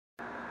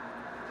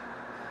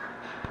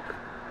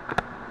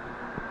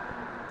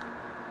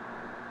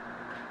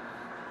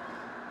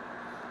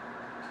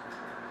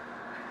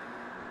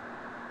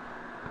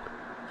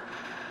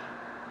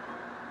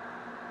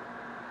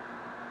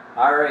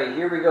Alright,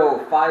 here we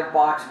go.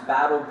 5-box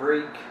battle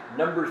break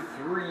number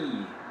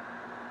 3.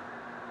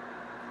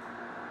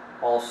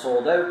 All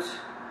sold out.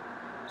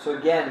 So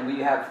again,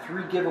 we have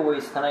 3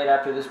 giveaways tonight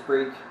after this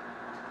break.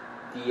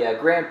 The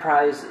grand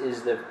prize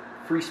is the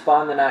free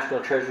spot in the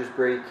National Treasures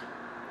break.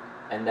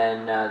 And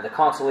then the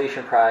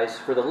consolation prize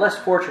for the less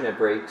fortunate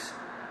breaks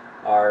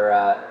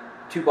are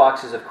 2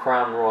 boxes of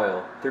Crown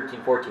Royal,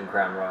 13-14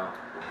 Crown Royal.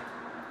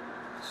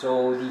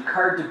 So the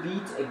card to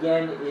beat,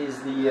 again,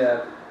 is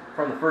the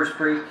from the first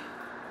break.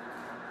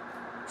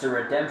 It's a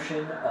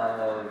redemption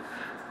of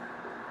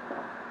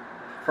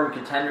from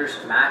contenders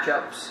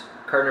matchups.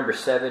 Card number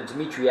 7,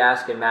 Dmitry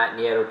Askin, Matt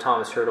Nieto,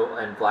 Thomas Hurdle,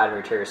 and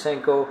Vladimir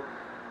Tarasenko.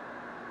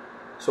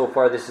 So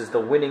far, this is the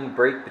winning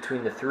break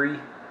between the 3.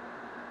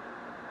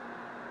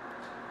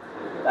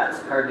 That's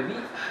the card to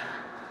beat.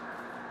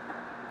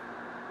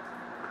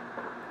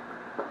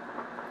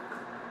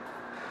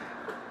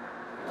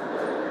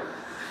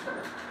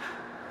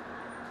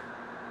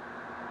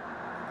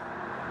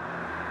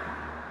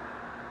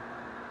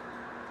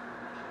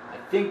 I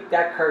think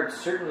that card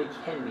certainly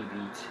can be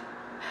beat.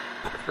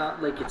 It's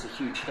not like it's a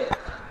huge hit.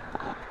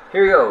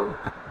 Here we go.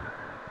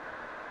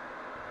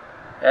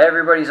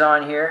 Everybody's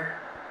on here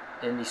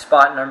in the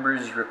spot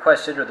numbers you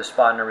requested or the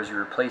spot numbers you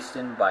were placed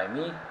in by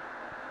me.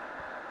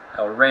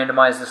 I will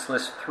randomize this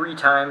list 3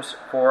 times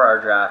for our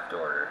draft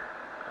order.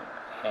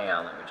 Hang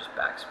on, let me just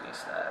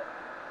backspace that.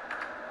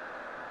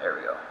 There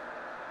we go.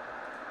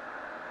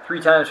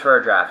 3 times for our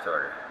draft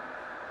order.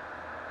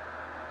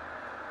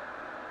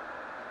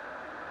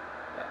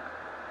 Yeah.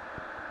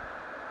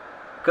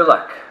 Good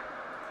luck.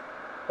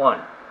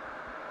 1.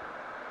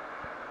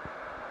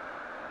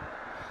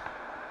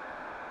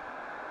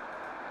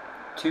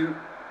 2.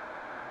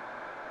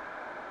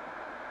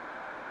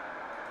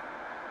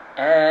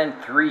 And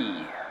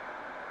 3.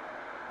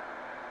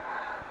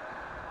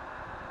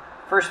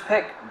 First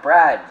pick,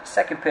 Brad.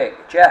 Second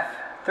pick, Jeff.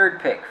 Third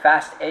pick,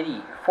 Fast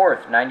Eddie.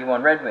 Fourth,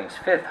 91 Red Wings.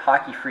 Fifth,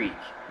 Hockey Freak.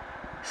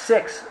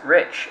 6,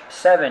 Rich.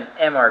 7,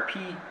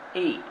 MRP.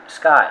 8,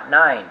 Scott.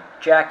 9,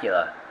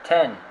 Jackula.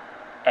 10,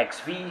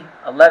 XV.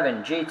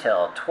 11,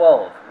 JTEL.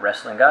 12,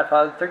 Wrestling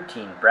Godfather.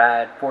 13,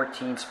 Brad.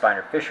 14,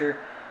 Spiner Fisher.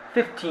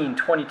 15,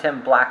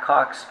 2010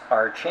 Blackhawks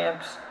are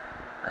champs.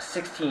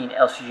 16,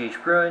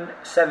 LCGH Bruin.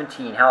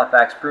 17,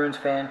 Halifax Bruins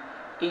fan.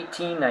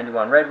 18,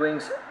 91 Red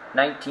Wings.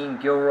 19,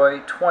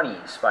 Gilroy. 20,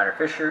 Spiner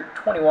Fisher.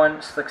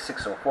 21, Slick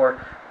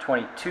 604.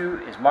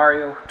 22 is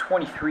Mario.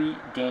 23,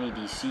 Danny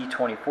DC.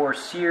 24,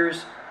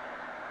 Sears.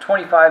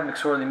 25,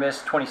 McSorley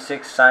Miss.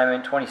 26,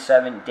 Simon.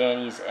 27,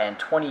 Danny's. And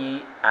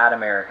 28, At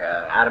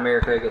America. At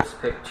America gets to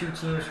pick 2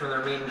 teams from the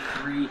remaining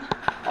 3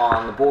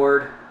 on the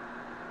board.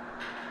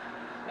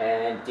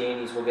 And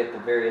Danny's will get the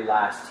very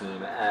last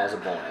team as a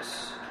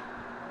bonus.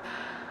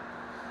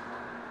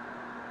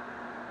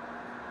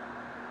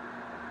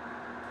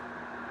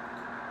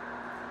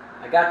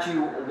 I got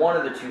you one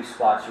of the 2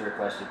 spots you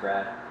requested,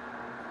 Brad.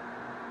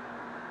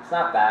 It's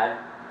not bad.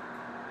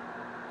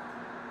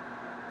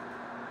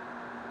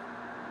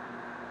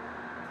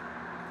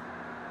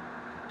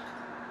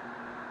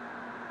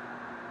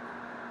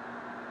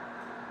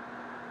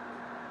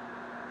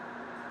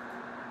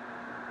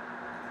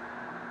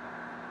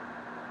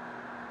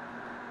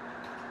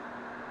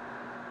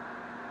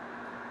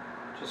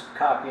 Just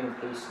copy and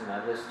paste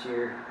my list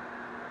here.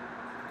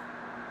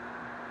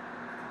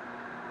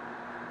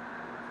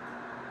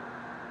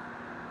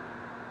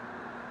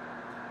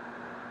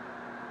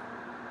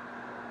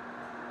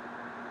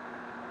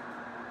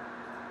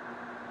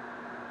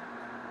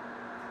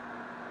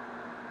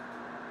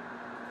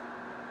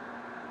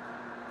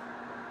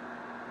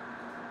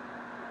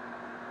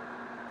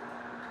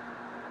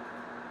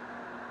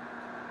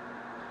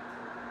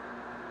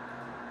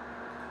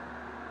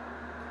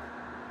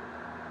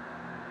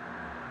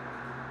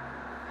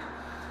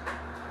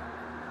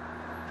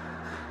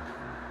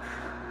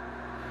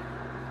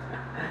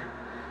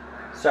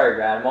 Sorry,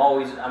 Brad.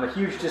 I'm a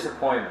huge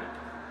disappointment.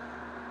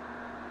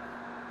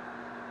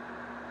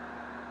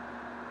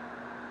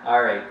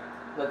 Alright,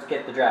 let's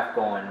get the draft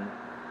going.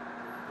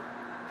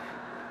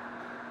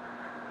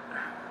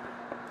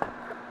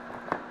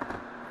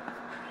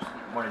 Just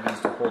need one of these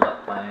to hold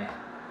up my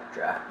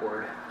draft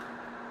board.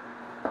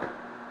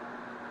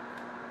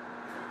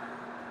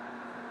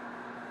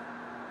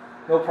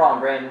 No problem,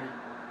 Brandon.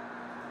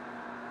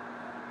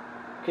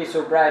 Okay,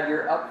 so Brad,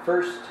 you're up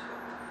first.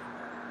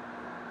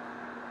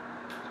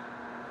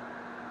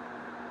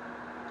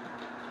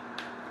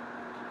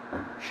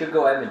 Should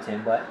go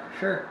Edmonton, but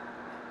sure.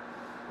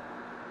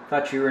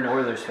 Thought you were an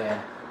Oilers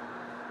fan.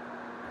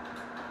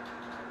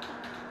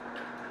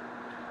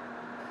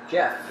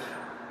 Jeff.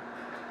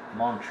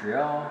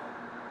 Montreal.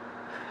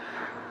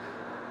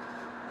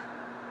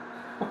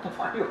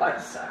 Why do I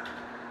suck?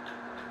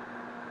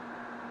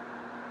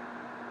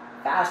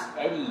 Fast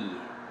Eddie.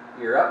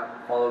 You're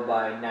up, followed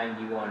by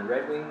 91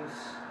 Red Wings.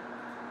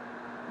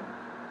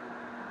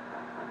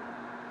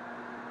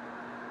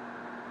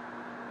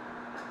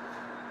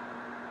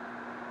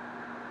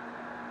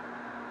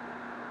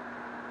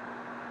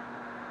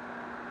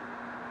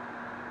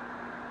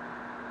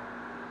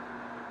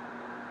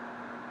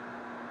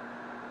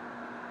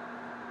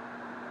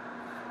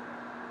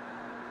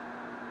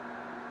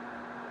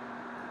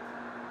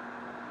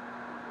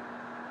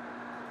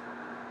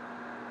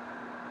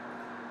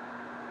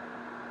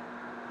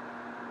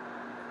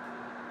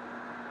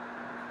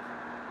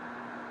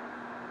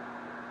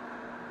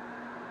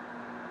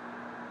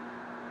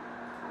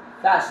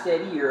 Fast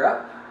Eddie, you're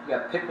up. You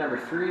got pick number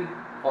 3,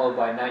 followed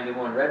by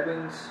 91 Red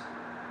Wings.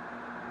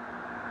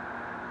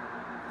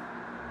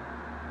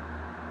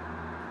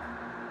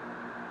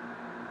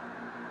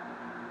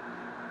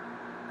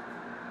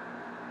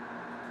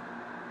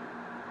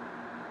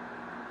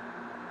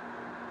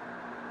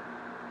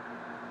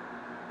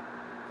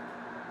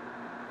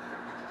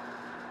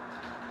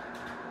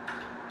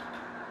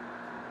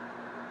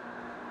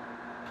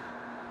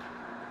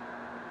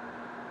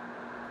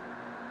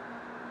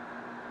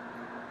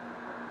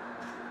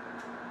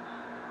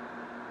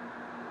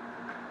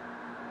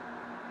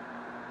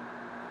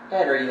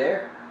 Ed, are you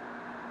there?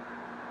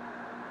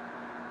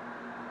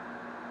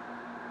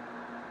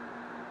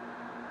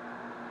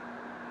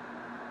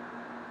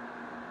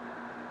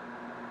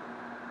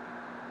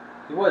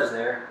 He was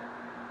there.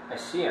 I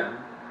see him.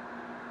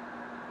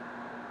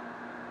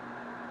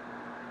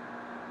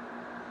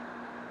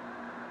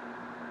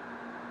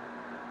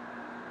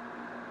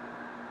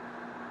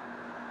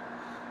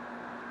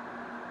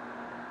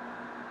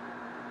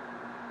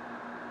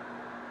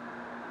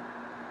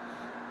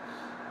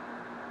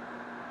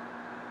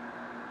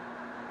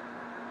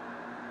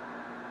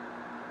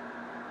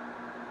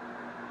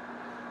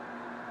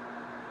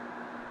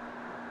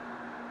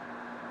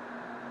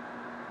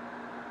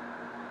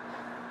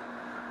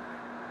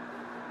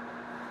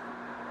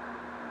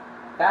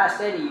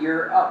 Fast Eddie,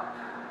 you're up.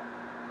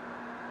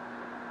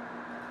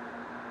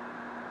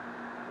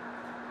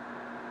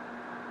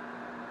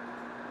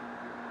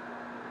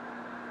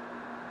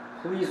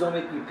 Please don't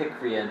make me pick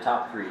for you in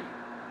top 3.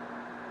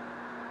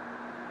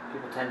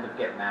 People tend to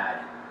get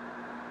mad.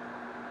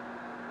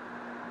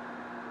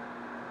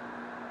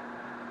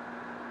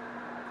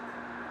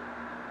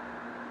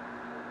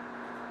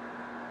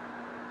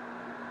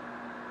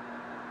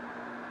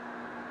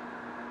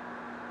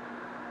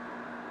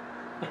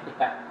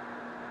 Yeah.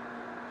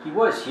 He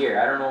was here.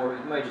 I don't know.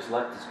 He might have just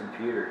left his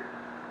computer.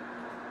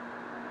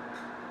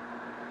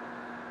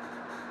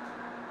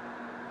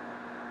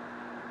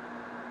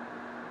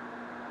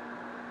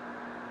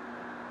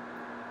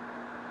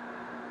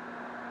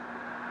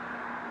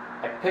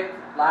 I picked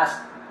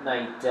last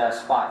night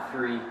spot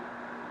 3,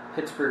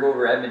 Pittsburgh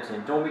over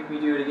Edmonton. Don't make me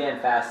do it again,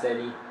 Fast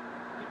Eddie.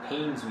 It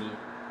pains me.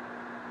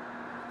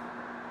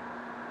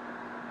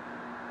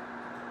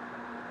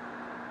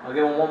 I'll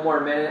give him one more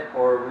minute,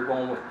 or we're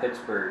going with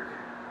Pittsburgh.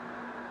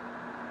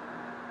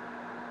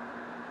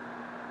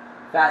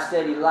 Fast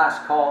Eddie,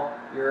 last call.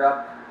 You're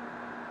up.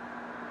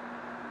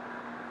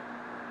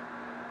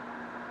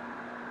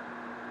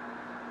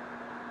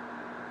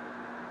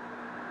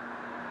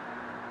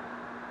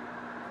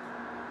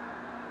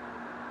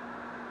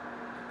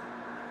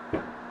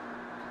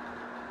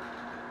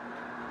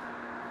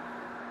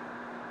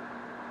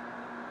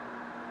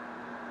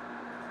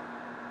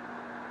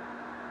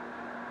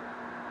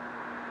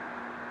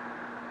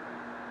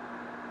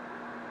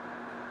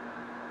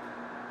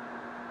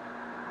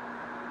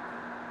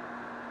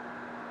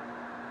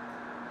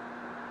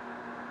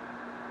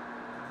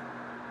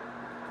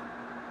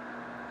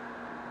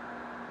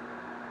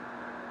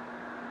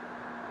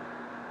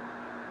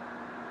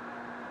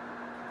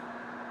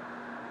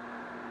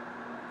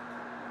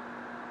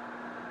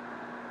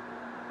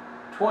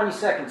 "20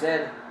 seconds,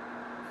 Ed.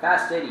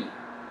 Fast Eddie,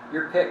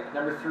 your pick,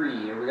 number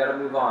 3. We gotta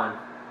move on.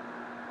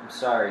 I'm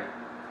sorry."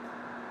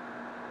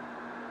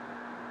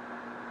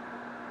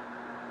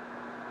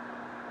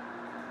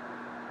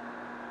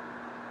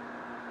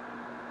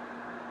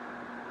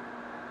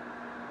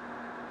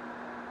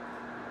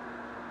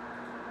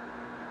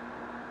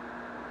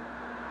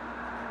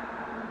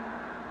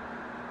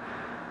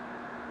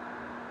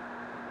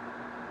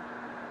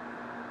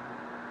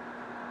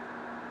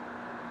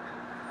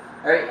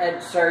 Alright,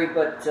 Ed, sorry,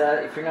 but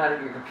if you're not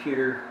at your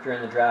computer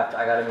during the draft,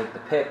 I gotta make the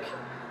pick.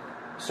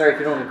 Sorry if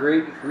you don't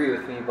agree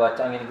with me, but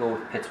I'm gonna go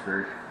with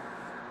Pittsburgh.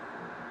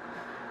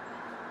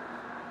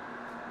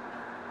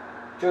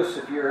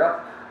 Joseph, you're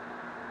up,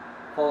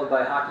 followed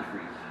by Hockey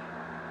Freak.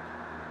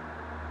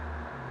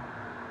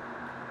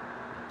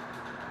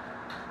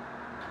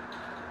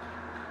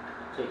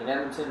 Taking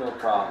Edmonton, no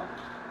problem.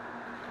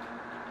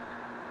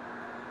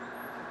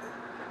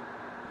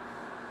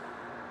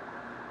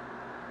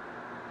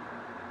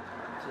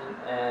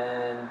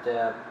 And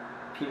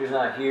Peter's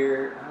not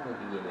here. I don't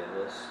think he gave me a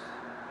list.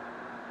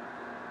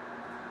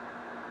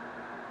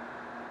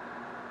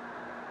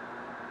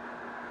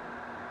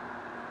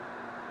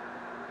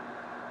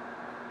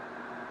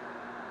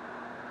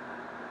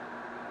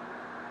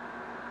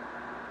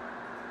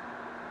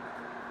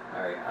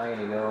 Alright, I'm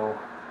gonna go.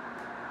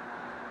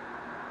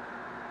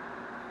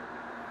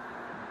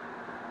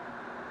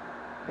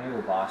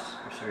 Anyway, boss.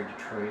 I'm sorry,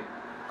 Detroit.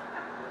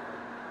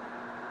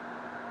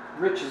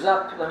 Rich is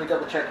up. Let me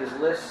double check his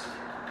list.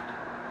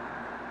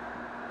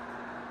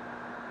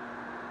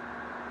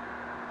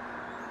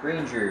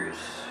 Rangers.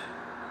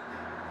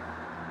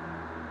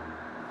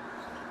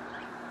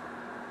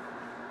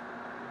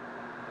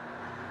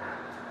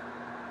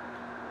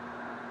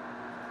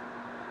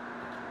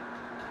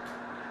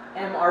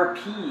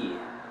 MRP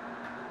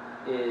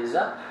is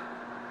up.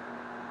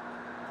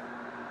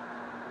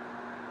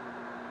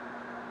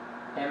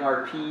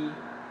 MRP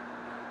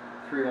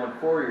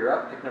 314, you're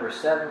up. Pick number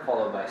 7,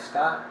 followed by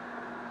Scott.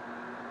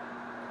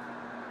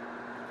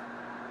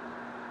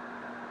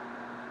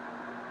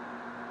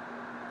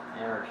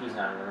 MRP's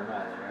not in the room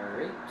either.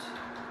 Alright.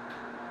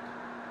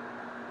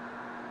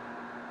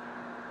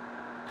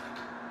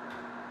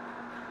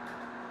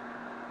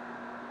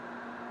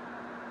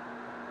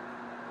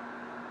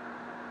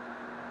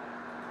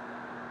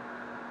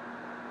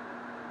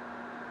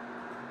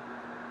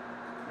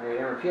 Alright,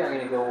 MRP, I'm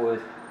going to go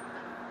with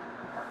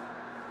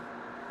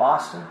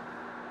Boston.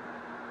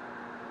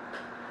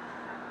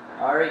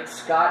 Alright,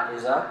 Scott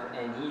is up,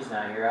 and he's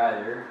not here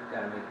either.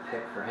 Got to make a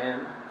pick for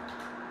him.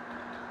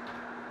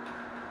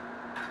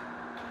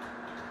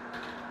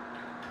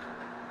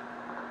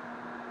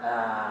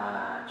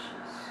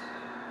 Jeez.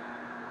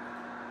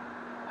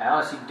 I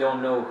honestly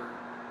don't know.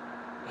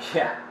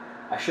 Yeah,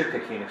 I should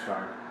pick Phoenix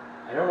Farm.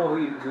 I don't know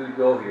who would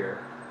go with here.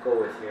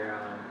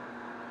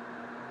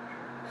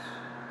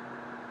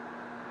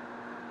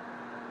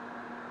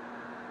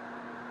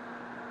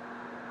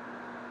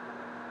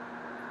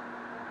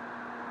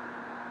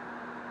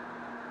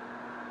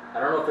 I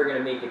don't know if they're going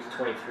to make it to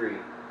 23.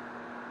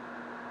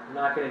 I'm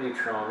not going to do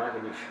Toronto. I'm not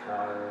going to do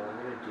Chicago.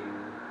 I'm going to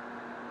do...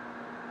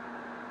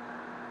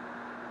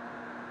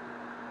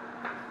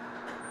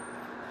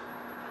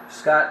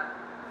 Scott,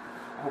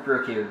 hope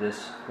you're okay with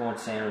this. Going to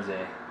San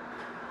Jose.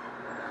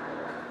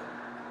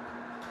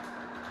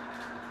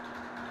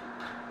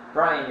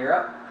 Brian, you're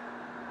up.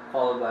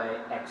 Followed by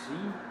XV.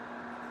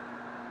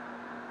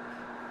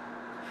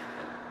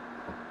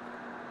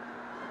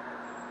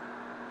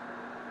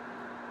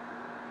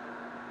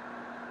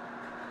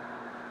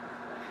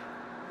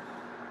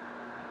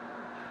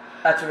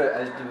 That's what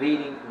I was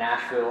debating,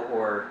 Nashville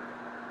or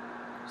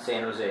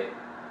San Jose.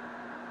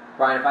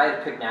 Brian, if I had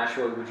to pick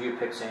Nashville, would you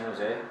pick San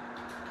Jose?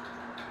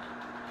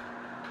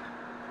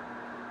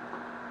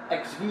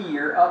 XV,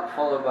 you're up,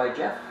 followed by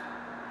Jeff.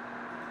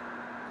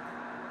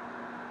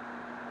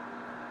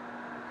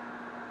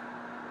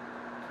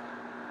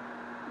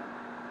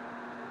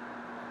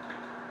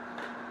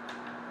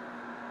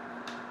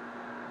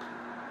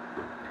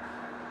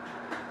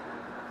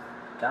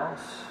 Dallas.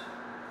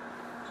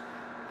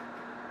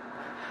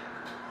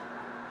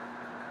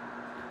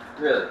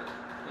 Really?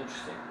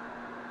 Interesting.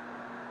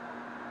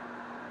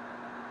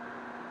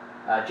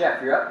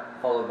 Jeff, you're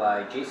up, followed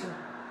by Jason.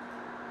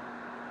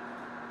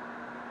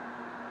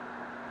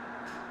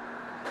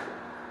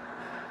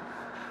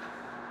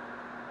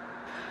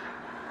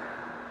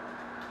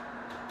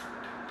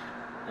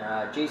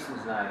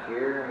 Jason's not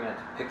here. I'm going to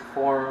have to pick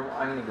for him.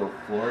 I'm going to go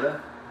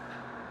Florida.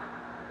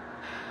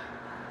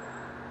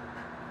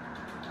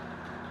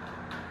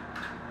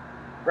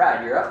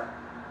 Brad, you're up,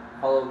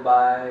 followed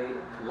by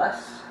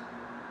Les.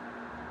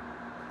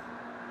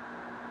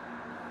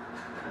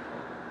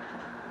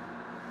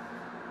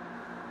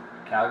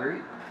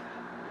 Calgary.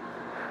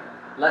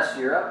 Les,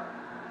 you're up,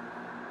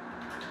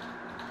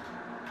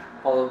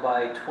 followed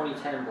by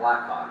 2010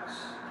 Blackhawks.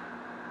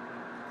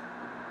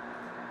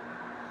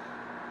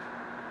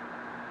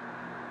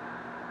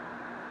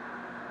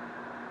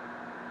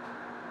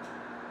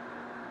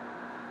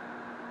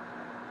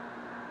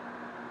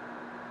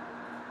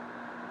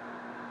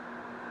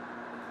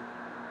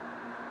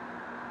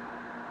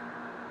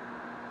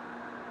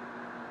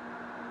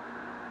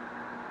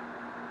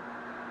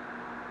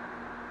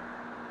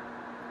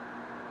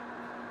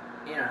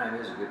 Anaheim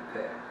is a good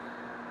pick.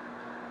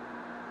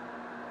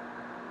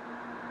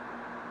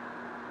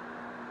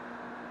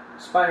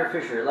 Spiner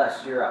Fisher,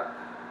 Les, you're up.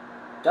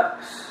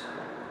 Ducks.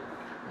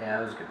 Yeah,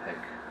 that was a good pick.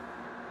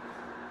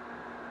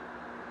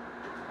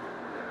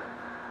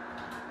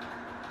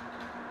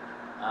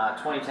 Uh,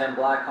 2010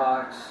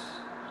 Blackhawks.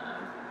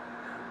 I'm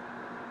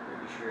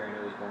pretty sure I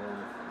know he's going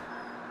with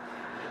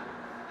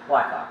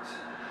Blackhawks.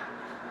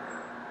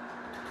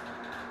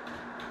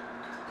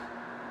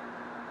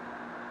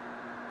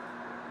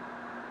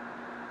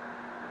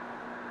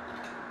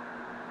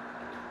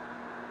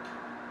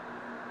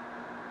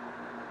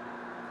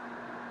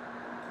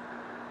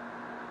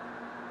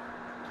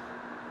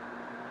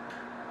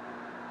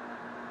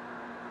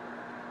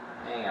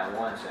 Hang on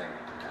one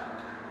second.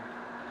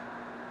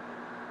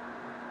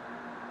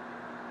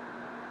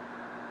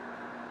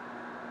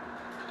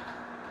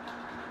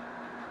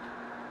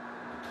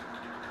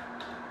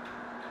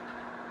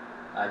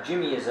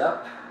 Jimmy is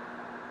up.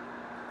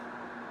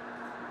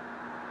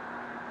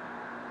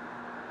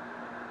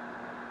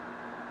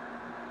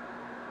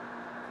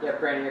 Yeah,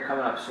 Brandon, you're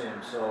coming up soon.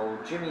 So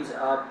Jimmy's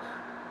up.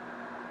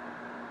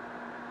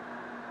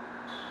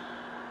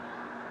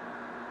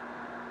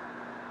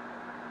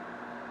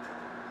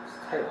 It's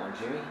a tight one,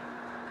 Jimmy.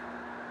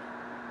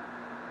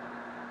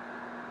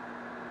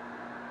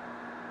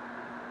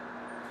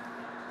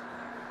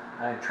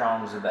 I think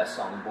Toronto was the best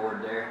on the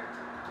board there.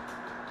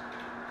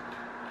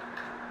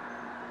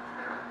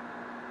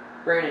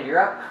 Brandon, you're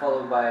up,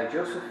 followed by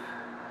Joseph.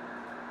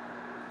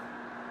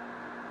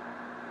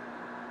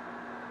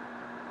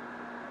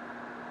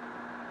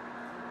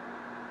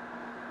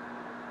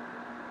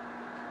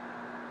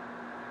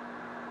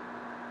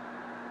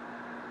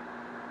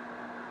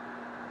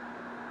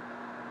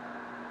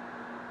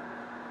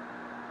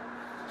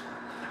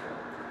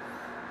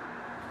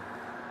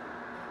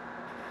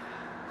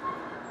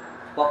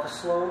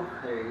 Buffalo,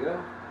 there you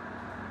go.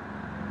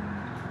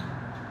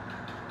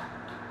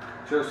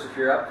 Joseph,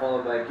 you're up,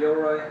 followed by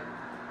Gilroy.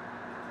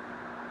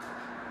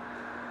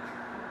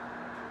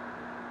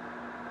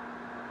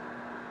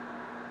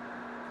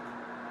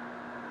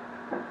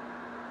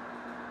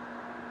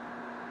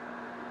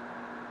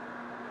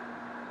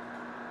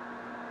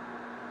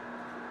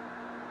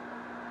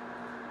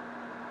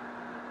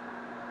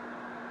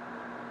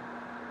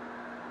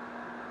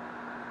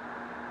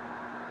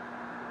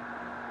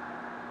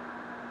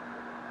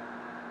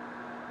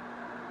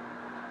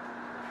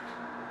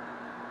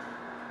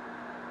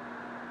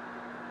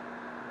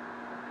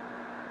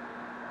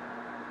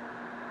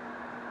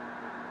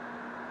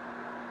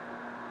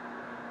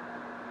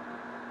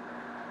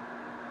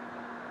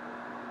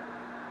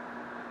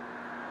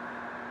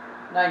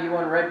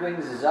 '91 Red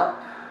Wings is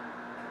up.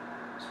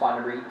 Spot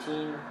number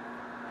 18.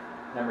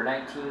 Number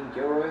 19,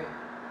 Gilroy.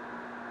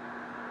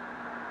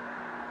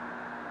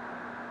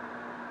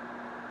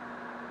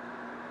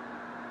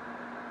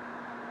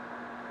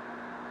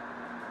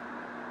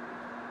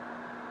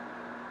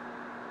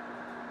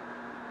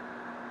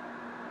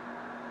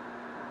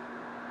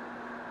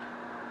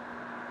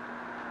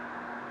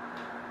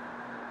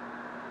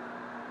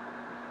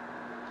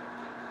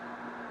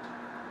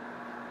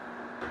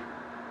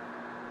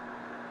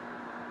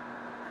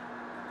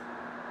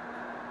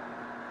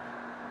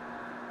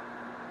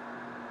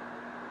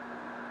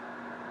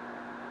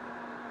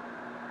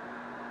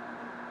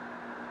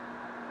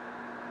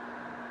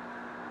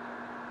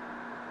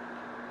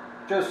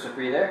 Joseph,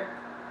 are you there?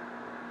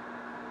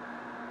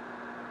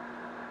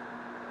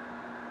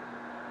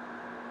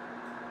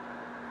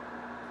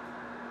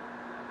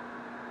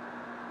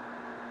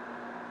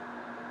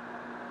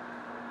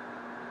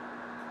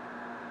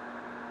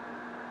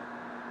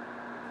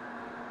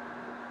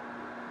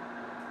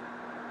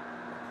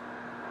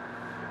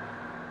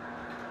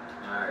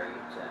 Alright,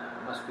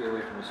 must be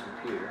away from his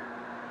computer.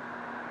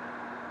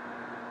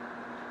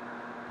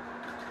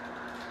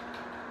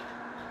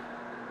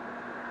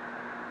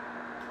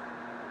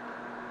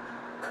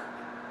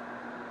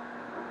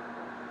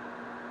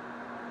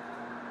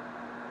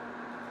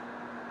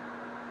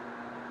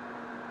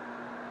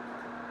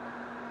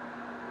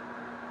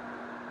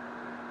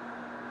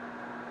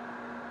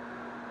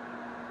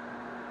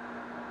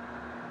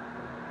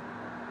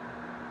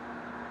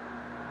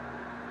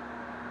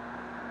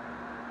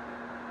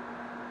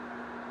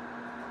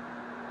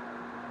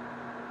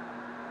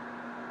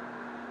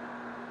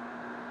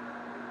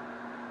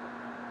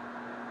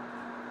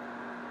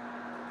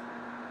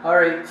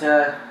 Alright,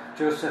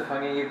 Joseph,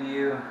 I'm going to give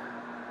you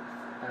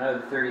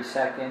another 30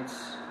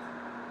 seconds.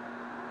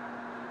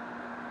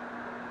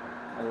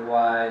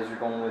 Otherwise, you're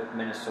going with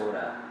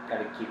Minnesota. Got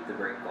to keep the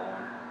break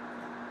going.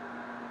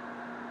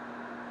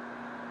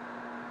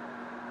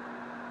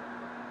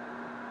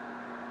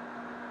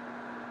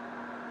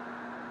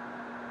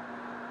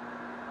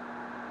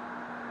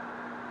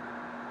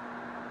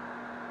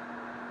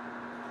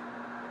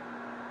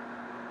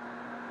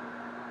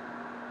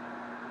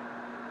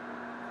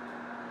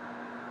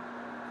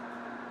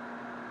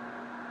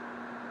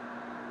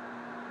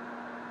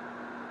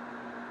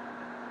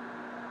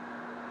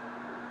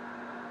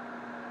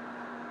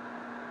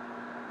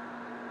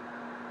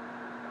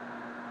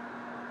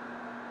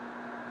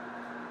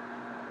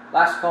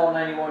 Last call,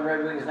 91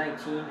 Red Wings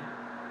 19.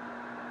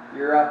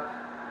 You're up.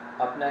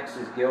 Up next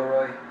is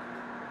Gilroy.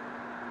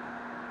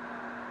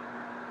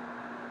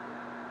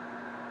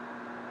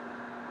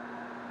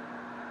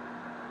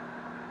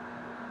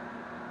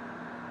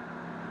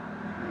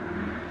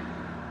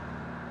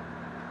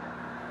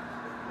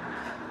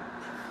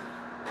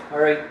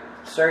 Alright,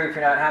 sorry if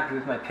you're not happy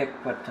with my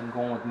pick, but I'm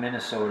going with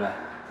Minnesota.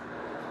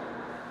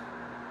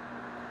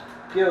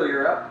 Gil,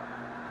 you're up.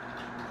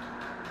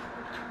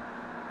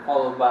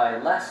 Followed by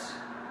Les.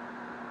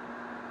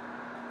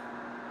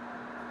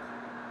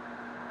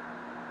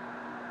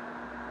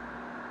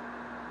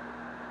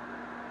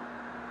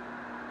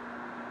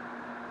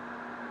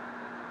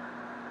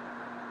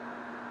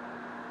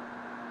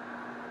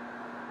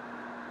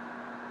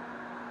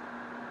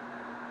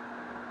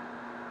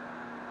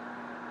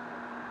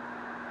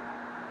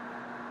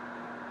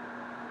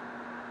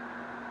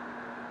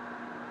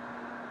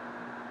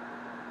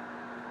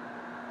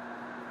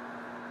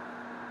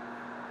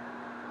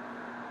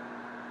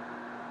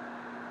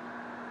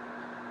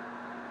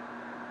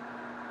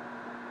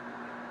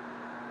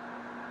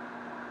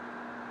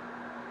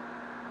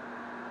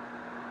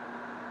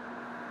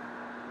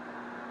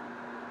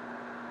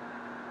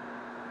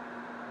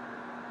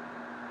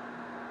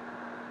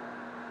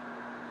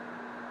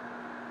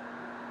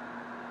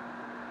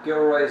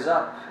 Gilroy's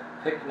up,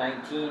 pick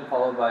 19,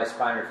 followed by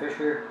Spiner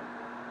Fisher.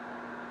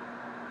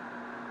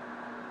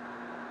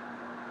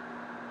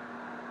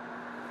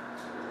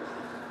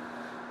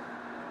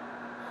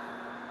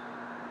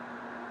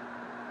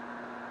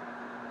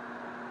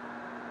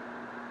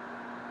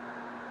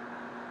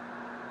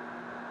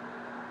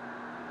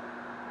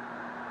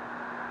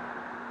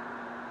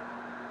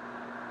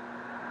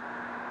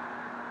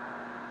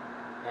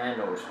 And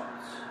no response.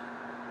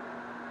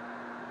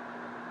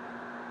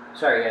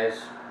 Sorry, guys.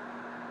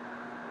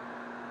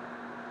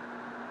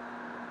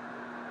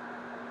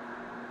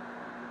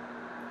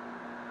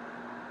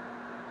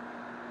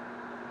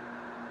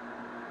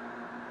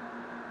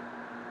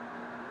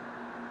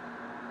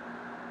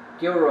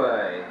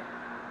 Gilroy.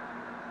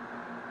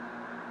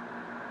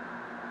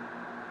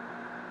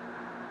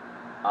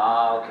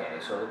 Okay,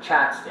 so the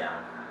chat's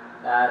down.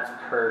 That's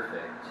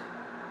perfect.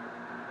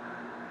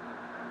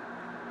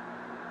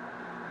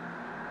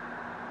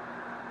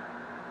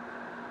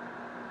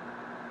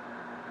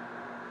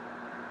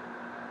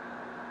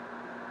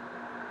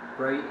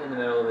 Right in the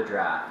middle of the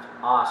draft.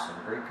 Awesome.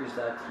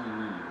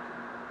 Breakers.tv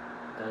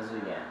does it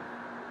again.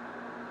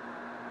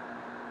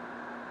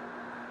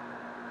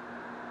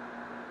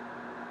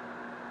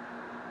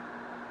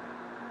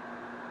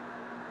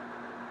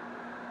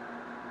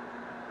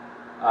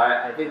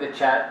 Alright, I think the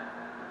chat...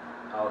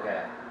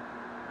 Okay.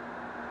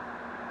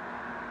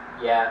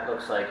 Yeah, it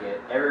looks like it.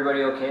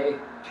 Everybody okay,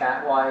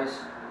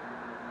 chat-wise?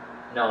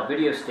 No,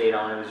 video stayed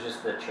on. It was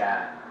just the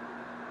chat.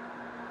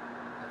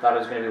 I thought it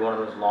was going to be one of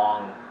those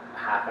long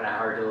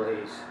half-an-hour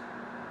delays.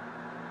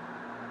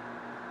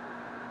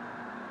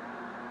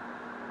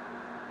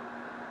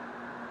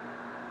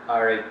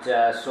 Alright,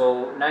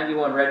 so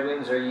 91 Red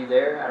Wings, are you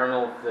there? I don't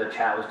know if the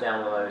chat was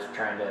down while I was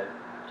trying to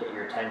get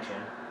your attention.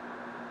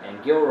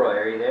 And Gilroy,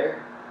 are you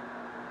there?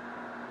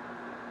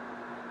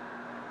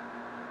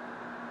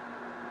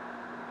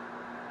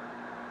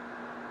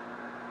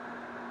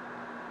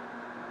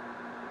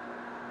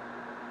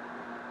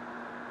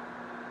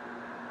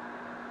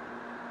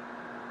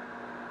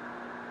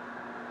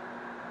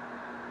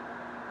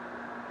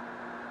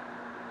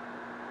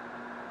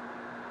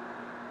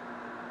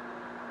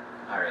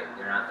 Alright,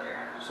 they're not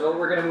there. So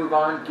we're going to move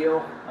on,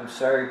 Gil. I'm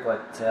sorry,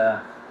 but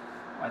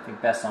I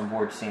think best on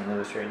board St.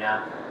 Louis right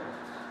now.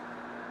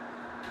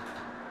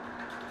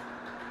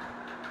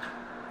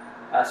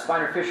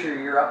 Spiner Fisher,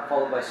 you're up,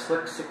 followed by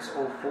Slick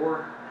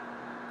 604.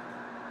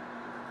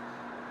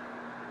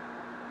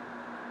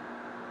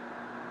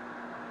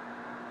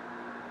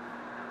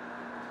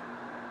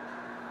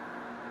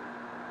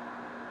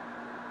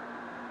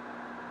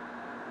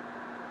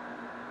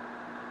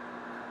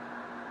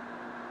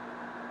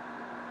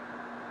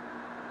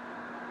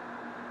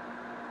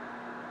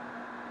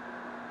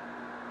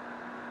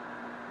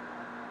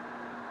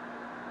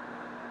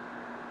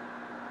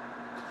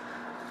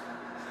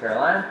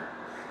 Carolina.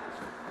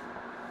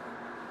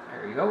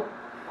 There you go.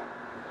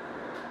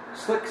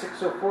 Slick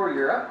 604,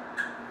 you're up.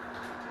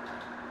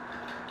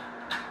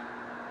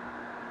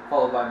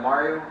 Followed by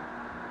Mario.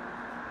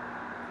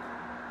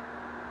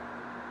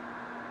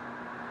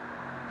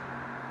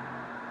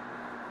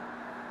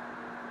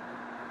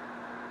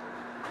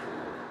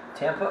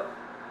 Tampa.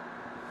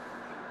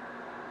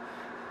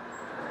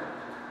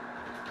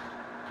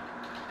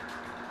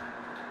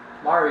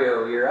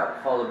 Mario, you're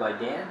up, followed by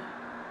Dan.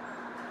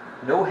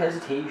 No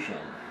hesitation.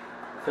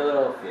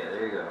 Philadelphia,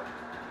 there you go.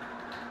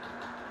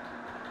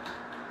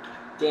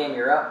 Dan,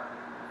 you're up,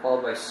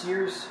 followed by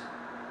Sears.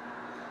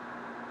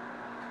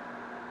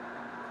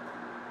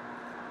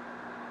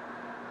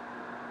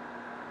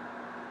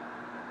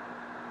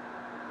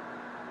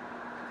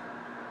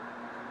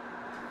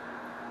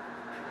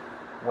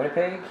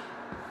 Winnipeg.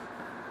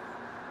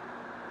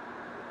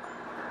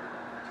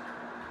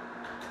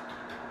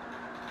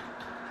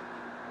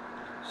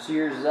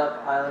 Sears is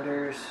up,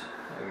 Islanders.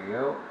 There you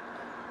go.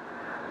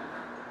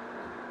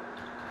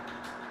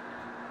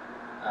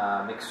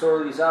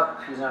 McSorley's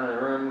up. He's out of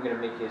the room. Going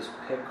to make his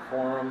pick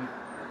for him.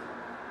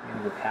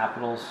 Going to go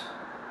Capitals.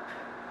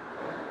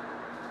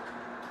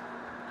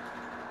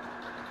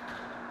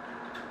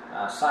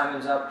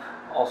 Simon's up.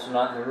 Also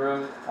not in the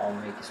room. I'll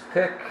make his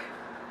pick.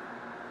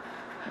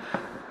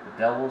 The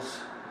Devils.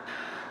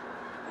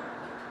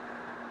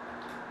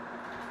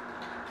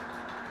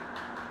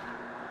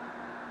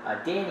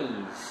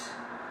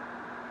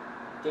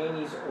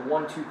 Danny's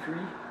 1, 2, 3.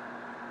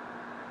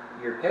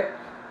 Your pick.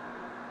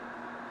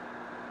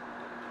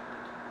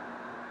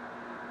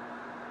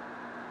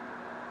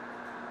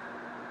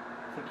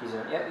 I think he's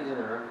in. Yeah, he's in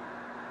the room.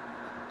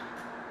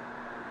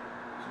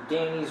 So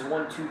Danny's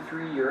 1, 2,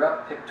 3. You're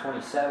up. Pick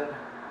 27.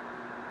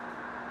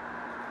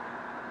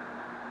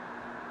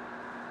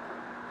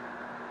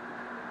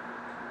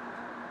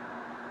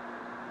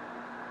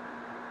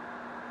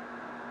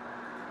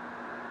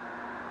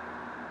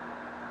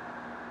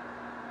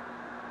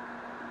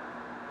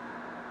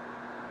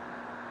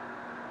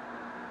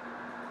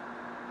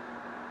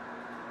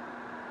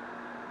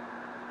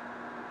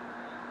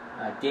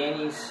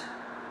 Danny's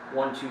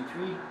 1, 2,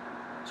 3.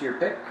 It's your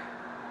pick.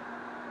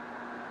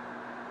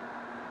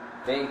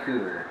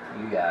 Vancouver.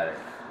 You got it.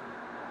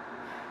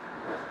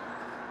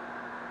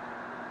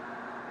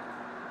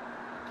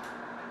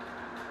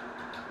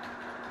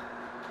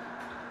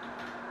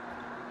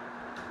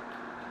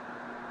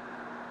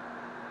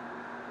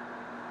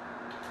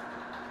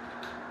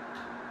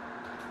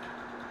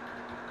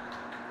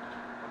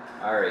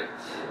 Alright.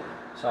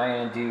 So I'm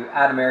going to do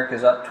Adam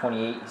America's up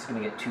 28. He's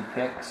going to get 2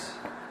 picks.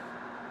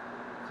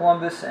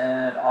 Columbus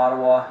and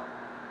Ottawa,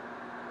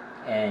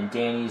 and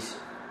Danny's,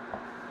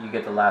 you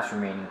get the last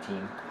remaining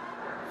team,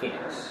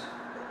 Phoenix.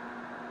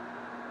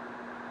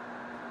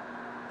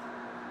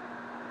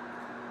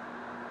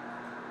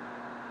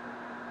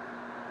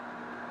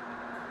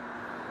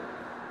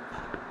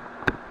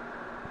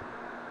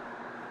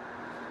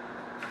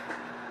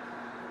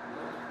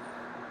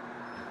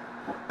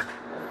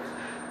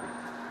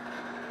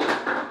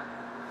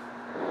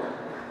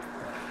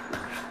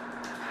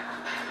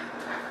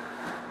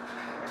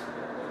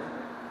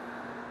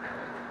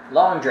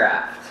 Long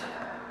draft.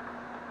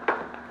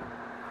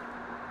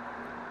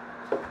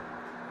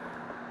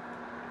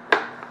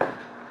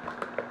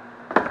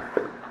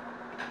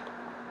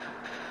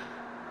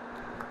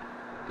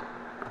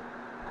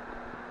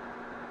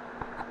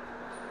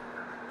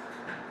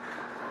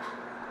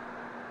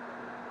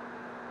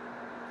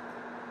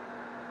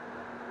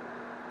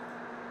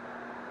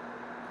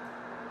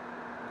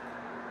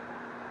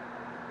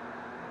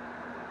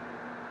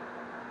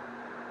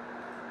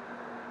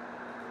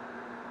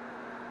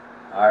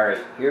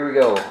 Alright, here we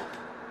go.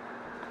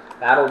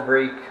 Battle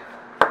Break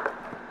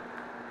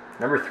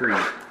number 3.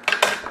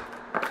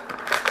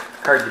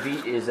 Card to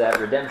beat is at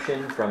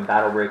Redemption from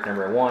Battle Break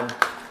number 1.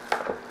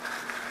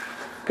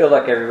 Good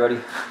luck, everybody.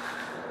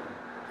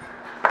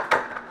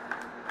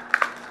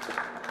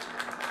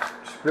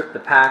 Just rip the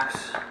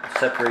packs,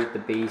 separate the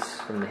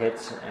base from the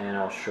hits, and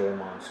I'll show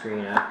them on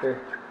screen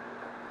after.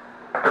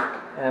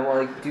 And while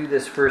I do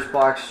this first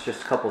box,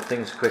 just a couple of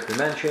things to quickly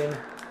mention.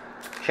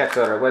 Check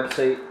out our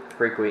website,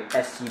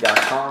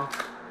 breakawaysc.com.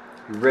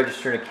 If you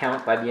register an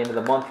account by the end of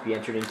the month, you be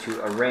entered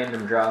into a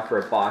random draw for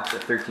a box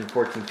of 13-14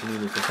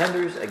 Panini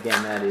Contenders.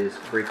 Again, that is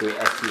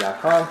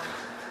breakawaysc.com.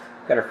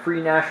 Got a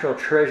free National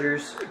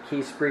Treasures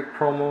case break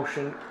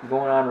promotion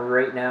going on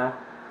right now.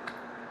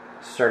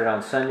 Started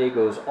on Sunday,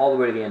 goes all the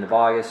way to the end of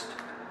August.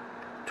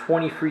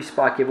 20 free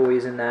spot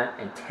giveaways in that,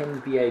 and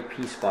 10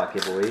 VIP spot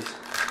giveaways.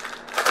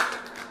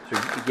 So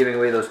we're giving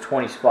away those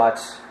 20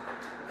 spots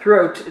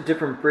throughout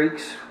different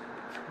breaks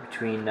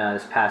between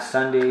this past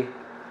Sunday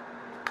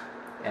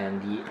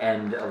and the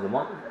end of the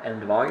month,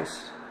 end of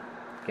August.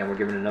 Again, we're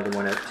giving another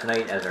one out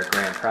tonight as our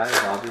grand prize,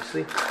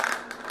 obviously.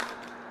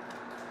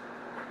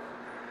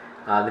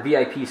 The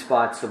VIP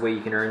spots, the way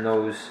you can earn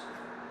those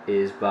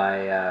is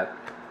by our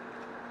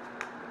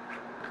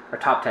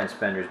top 10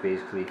 spenders,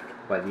 basically,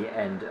 by the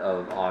end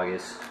of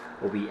August,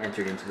 will be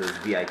entered into those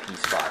VIP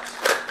spots.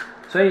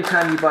 So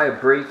anytime you buy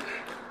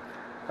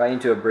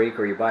into a break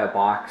or you buy a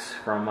box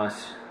from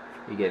us,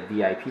 you get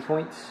VIP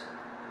points.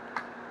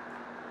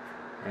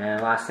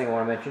 And last thing I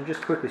want to mention,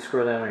 just quickly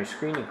scroll down on your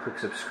screen and click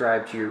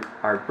subscribe to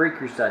our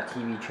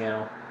Breakers.tv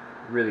channel.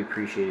 Really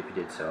appreciate it if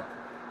you did so.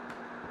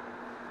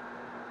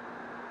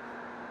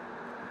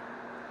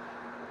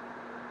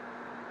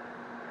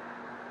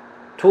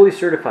 Totally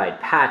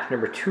certified patch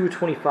number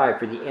 225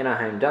 for the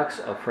Anaheim Ducks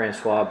of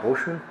Francois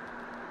Beauchemin.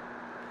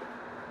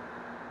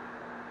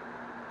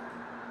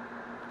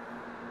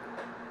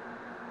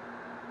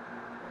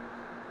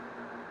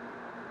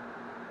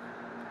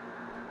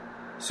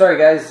 Sorry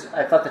guys,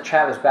 I thought the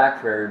chat was back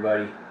for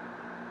everybody.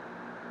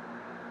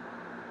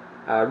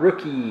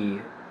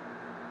 Rookie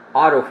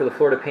auto for the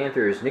Florida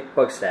Panthers, Nick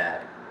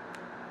Bjugstad.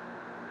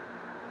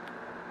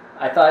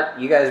 I thought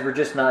you guys were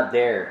just not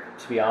there,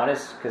 to be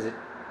honest, because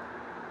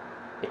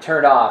it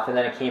turned off and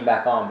then it came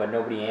back on, but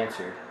nobody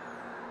answered.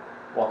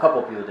 Well, a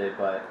couple people did,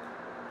 but...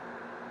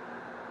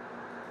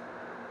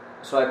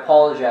 So I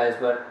apologize,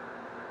 but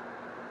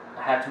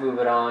I had to move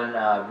it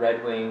on.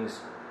 Red Wings.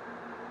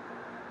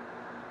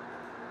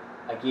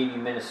 I gave you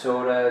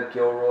Minnesota,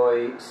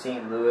 Gilroy,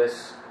 St.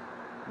 Louis,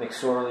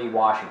 McSorley,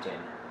 Washington.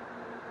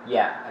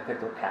 Yeah, I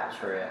picked up Caps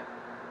for you.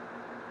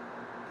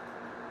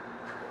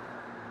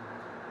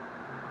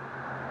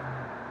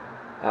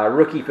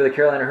 Rookie for the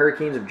Carolina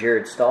Hurricanes of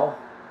Jared Stahl.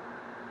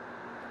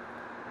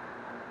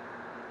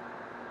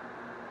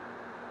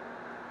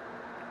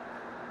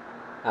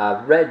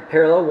 Red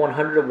parallel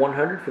 100 of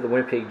 100 for the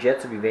Winnipeg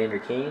Jets of Evander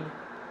Kane.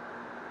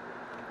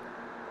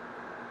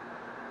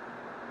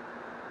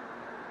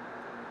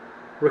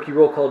 Rookie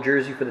roll call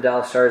jersey for the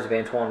Dallas Stars of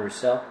Antoine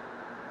Roussel.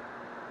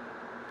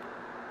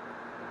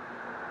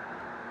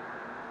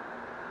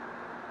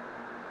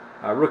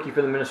 Rookie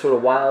for the Minnesota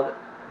Wild,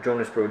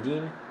 Jonas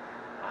Brodin.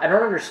 I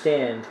don't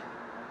understand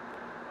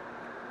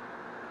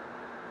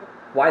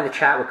why the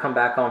chat would come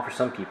back on for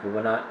some people,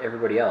 but not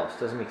everybody else.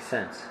 Doesn't make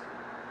sense.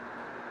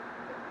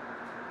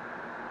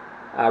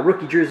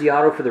 Rookie jersey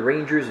auto for the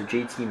Rangers of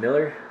JT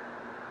Miller.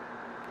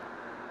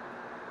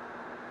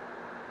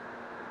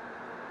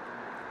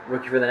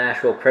 Rookie for the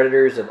Nashville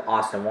Predators of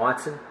Austin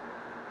Watson.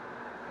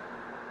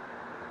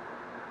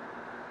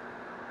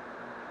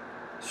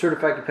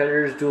 Certified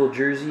Competitors dual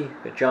jersey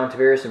with John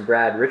Tavares and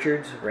Brad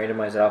Richards.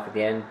 Randomize it off at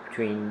the end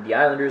between the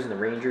Islanders and the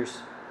Rangers.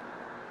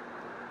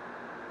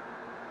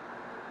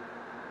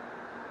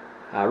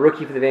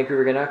 Rookie for the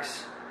Vancouver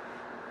Canucks,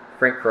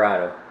 Frank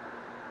Corrado.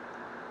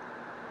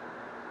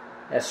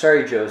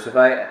 Sorry, Joseph.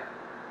 I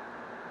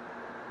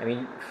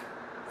mean,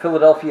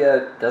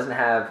 Philadelphia doesn't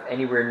have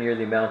anywhere near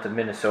the amount of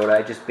Minnesota.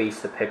 I just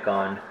based the pick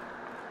on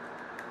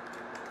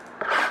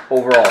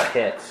overall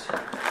hits.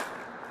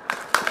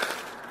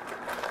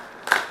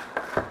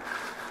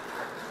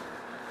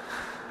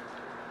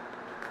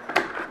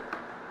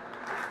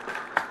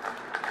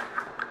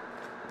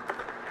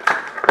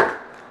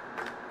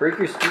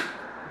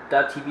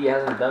 BreakerStreet.tv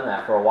hasn't done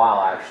that for a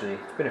while, actually.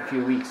 It's been a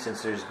few weeks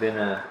since there's been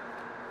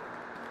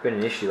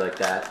an issue like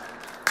that.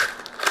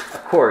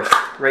 Of course,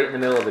 right in the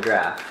middle of the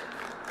draft.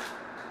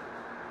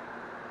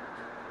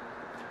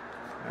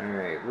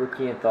 Alright,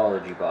 rookie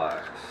anthology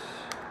box.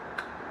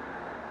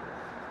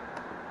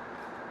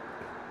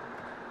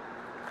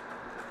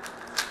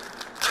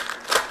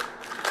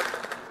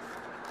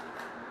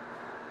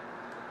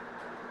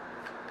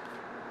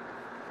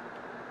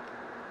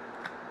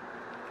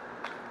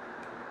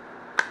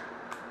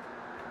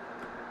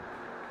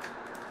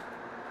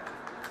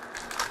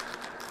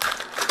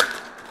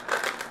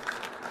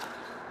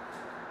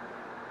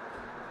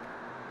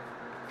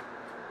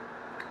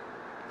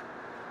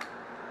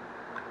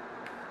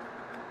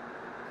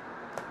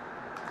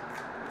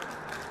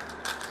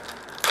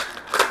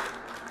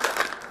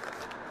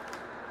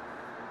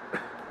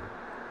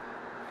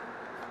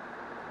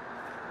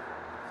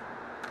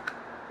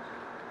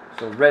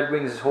 So Red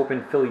Wings is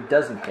hoping Philly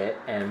doesn't hit,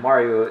 and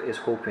Mario is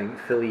hoping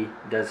Philly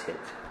does hit.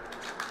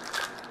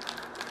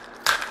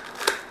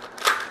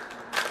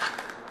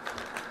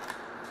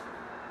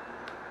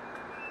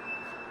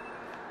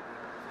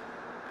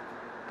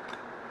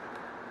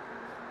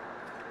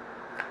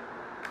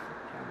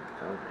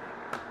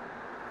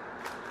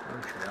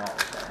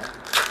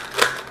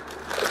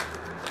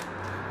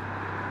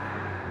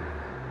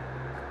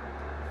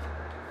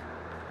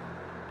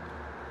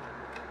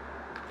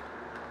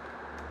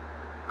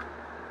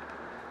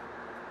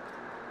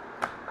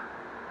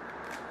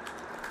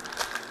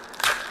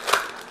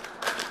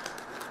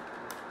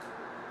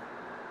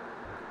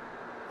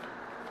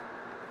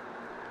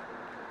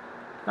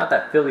 Not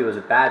that Philly was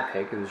a bad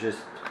pick, it was just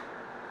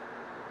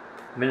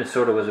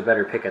Minnesota was a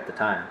better pick at the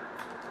time.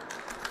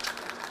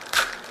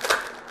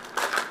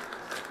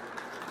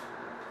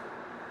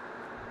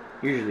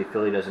 Usually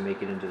Philly doesn't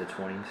make it into the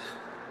 20s.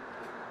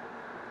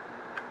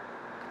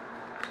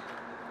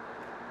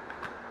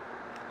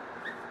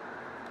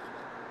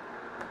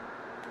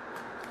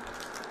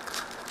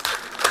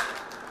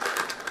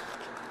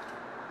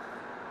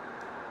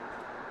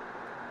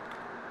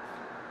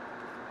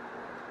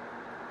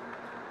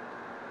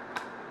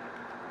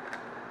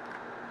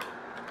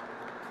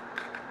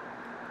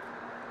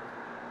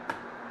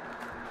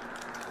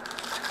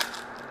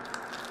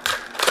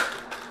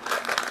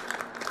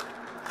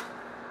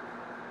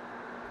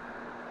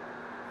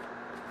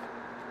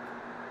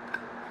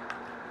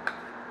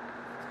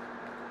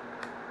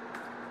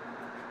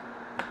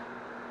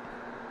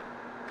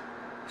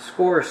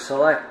 Score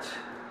select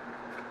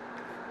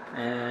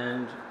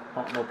and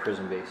no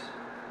prism base.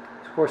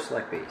 Score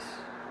select base.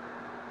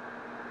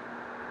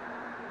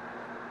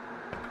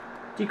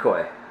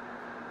 Decoy.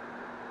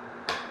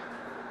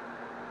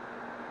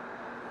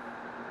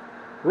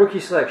 Rookie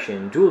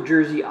selection, dual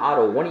jersey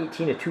auto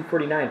 118 to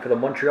 249 for the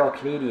Montreal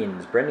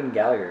Canadiens, Brendan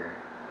Gallagher.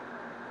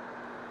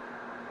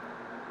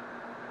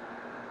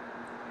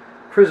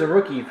 Prism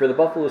rookie for the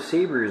Buffalo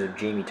Sabres of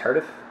Jamie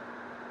Tardif.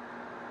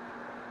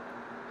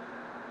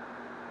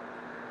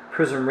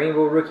 Prism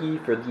Rainbow rookie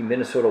for the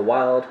Minnesota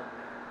Wild,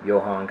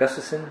 Johan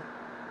Gustafsson.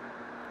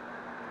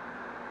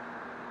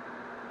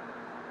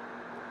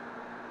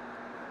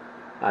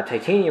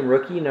 Titanium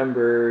rookie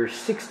number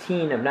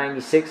 16 of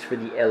 96 for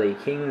the LA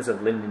Kings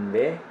of Linden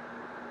Bay.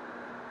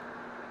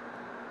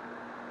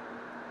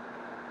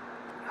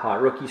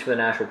 Hot rookies for the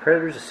Nashville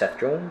Predators of Seth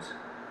Jones.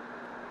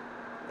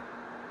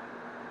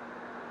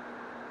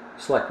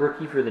 Select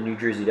rookie for the New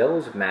Jersey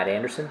Devils of Matt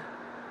Anderson.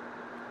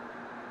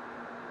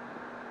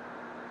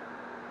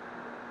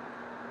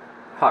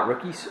 Hot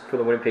rookies for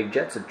the Winnipeg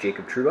Jets of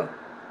Jacob Trouba.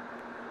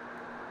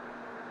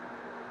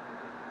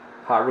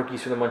 Hot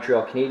rookies for the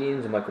Montreal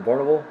Canadiens of Michael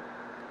Bournival.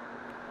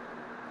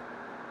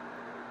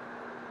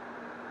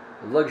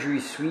 Luxury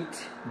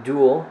Suite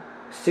Dual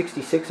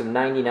 66 of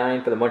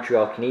 99 for the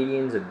Montreal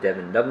Canadiens of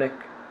Devin Dubnyk.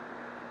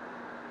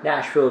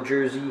 Nashville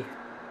jersey,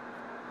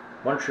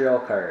 Montreal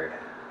card.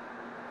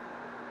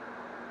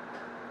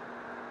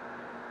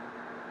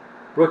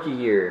 Rookie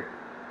year,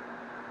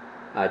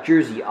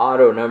 jersey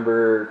auto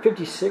number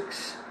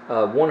 56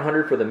 of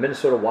 100 for the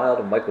Minnesota Wild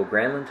of Michael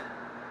Granlund.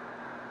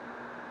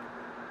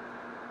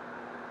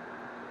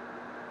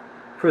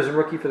 Prism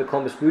rookie for the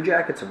Columbus Blue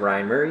Jackets of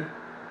Ryan Murray.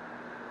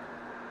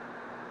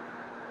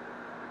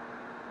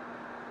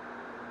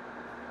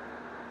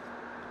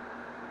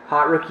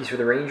 Hot rookies for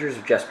the Rangers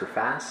of Jesper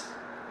Fast.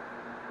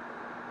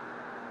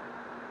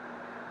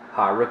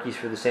 Hot rookies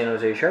for the San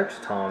Jose Sharks,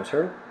 Thomas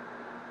Hertl.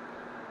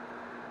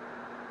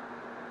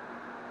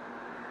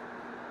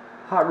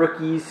 Hot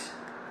rookies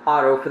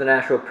auto for the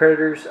Nashville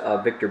Predators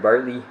of Victor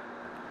Bartley.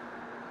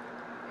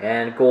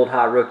 And gold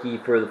hot rookie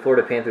for the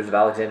Florida Panthers of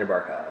Alexander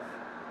Barkov.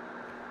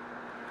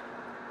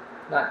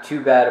 Not too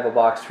bad of a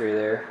box for you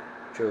there,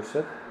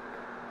 Joseph.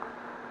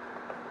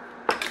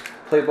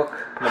 Playbook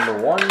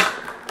number 1.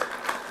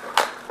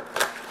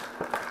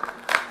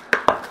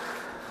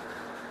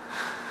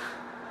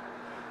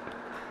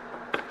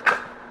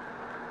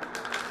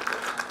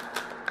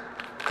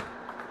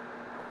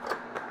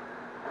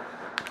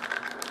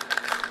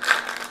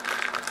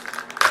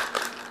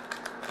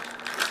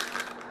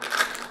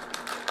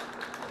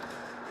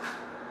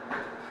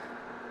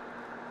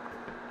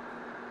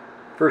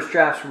 First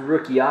draft's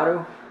rookie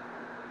auto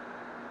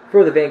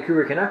for the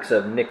Vancouver Canucks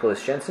of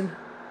Nicholas Jensen.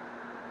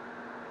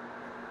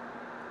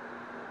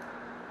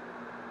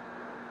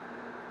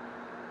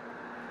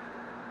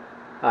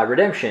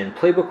 Redemption,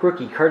 Playbook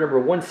rookie, card number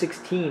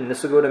 116.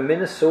 This will go to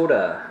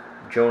Minnesota,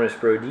 Jonas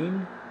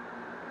Brodin.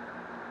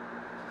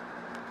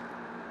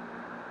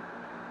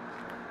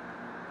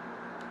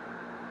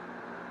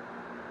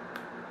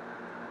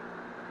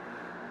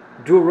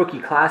 Dual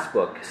rookie class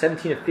book,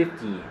 17 of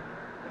 50,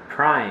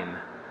 Prime.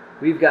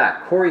 We've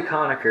got Corey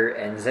Conacher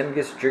and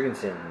Zemgus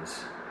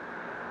Girgensons.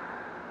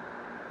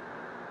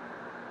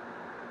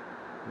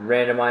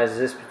 Randomizes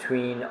this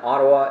between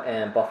Ottawa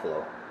and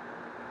Buffalo.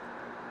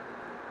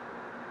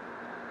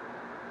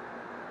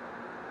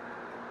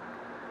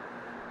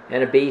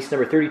 And a base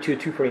number 32 of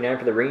 249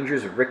 for the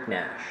Rangers, Rick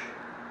Nash.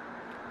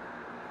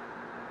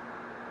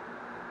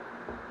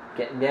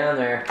 Getting down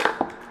there.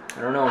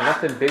 I don't know,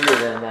 nothing bigger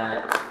than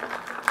that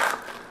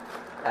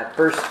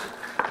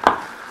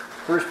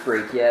first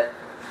break yet,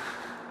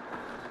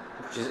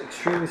 which is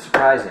extremely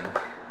surprising.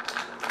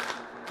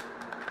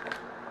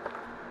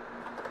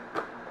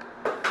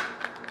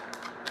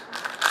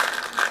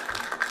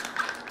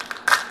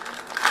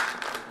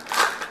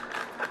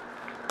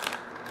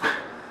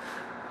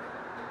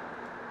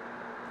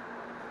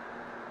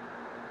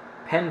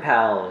 Pen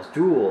Pals,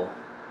 duel.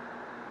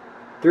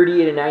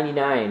 38 of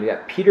 99. We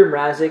got Peter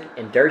Mrazek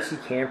and Darcy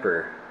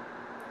Camper.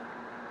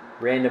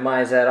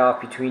 Randomize that off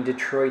between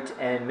Detroit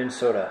and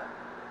Minnesota.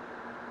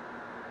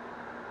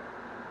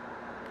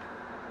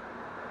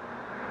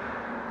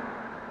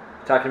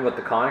 Talking about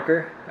the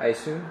Conacher, I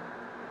assume.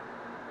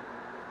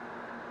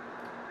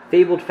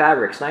 Fabled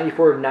Fabrics,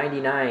 94 of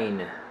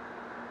 99.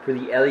 For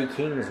the LA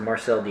Kings,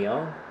 Marcel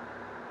Dion.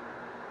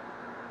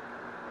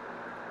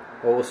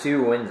 Well, we'll see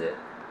who wins it.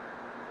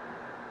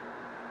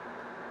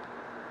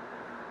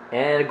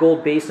 And a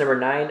gold base number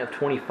 9 of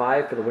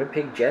 25 for the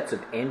Winnipeg Jets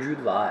of Andrew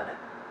Ladd.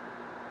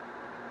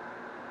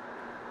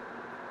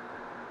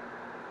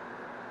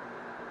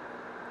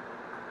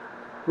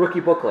 Rookie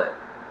booklet.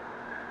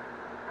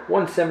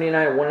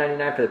 179 of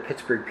 199 for the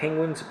Pittsburgh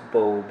Penguins,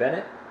 Bo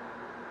Bennett.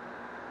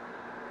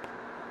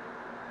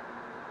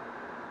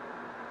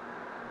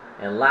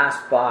 And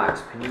last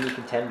box, Panini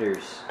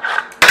Contenders.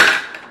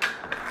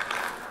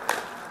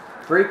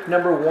 Break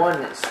number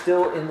 1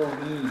 still in the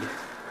lead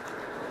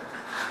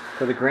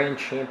for the grand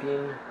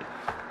champion,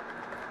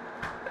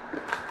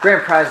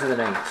 grand prize of the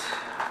night.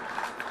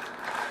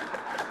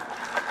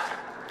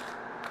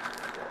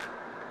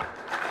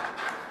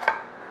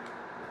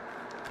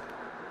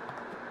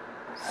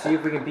 See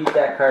if we can beat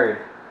that card.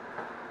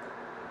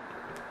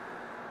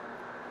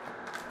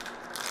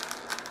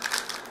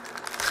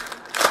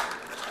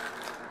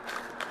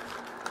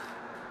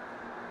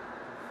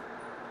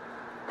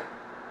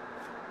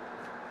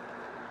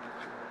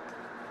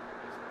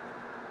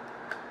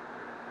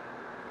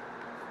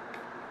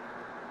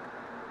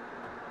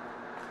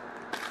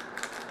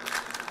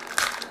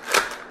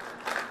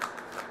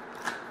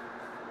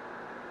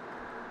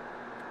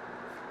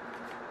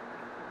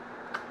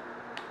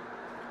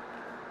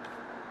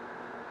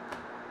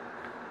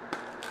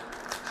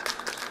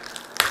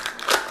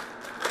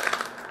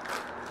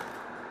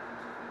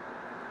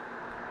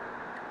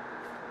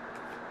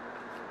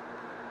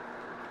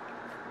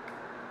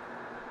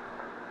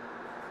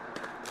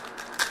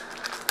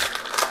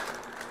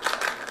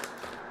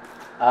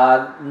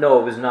 No,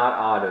 it was not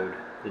autoed,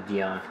 the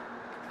Dion.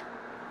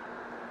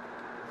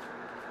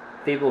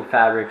 Fabled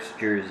Fabrics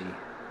jersey.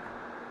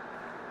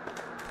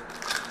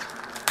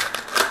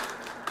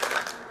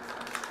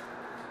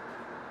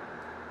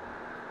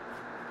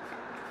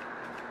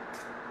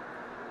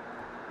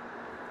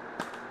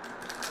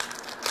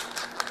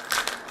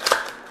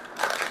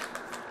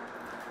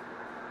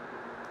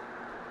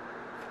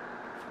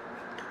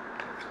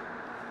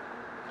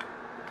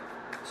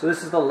 So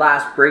this is the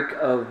last break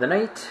of the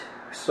night.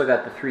 Still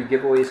got the 3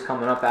 giveaways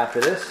coming up after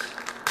this.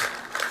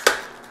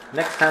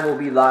 Next time we'll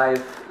be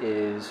live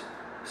is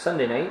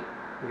Sunday night.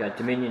 We got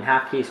Dominion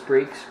half case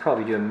breaks.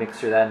 Probably do a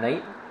mixer that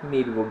night.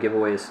 Maybe we'll give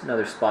away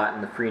another spot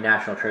in the free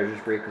National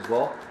Treasures break as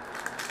well.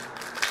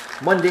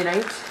 Monday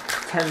night,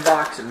 10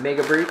 box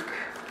mega break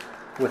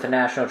with a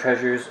National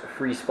Treasures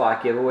free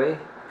spot giveaway.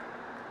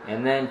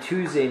 And then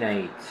Tuesday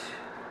night,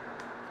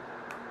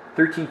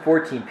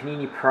 13-14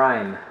 Panini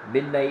Prime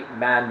Midnight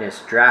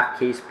Madness draft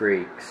case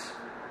breaks.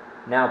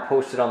 Now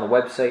posted on the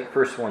website.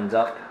 First one's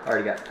up.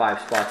 Already got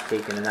 5 spots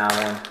taken in that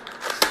one.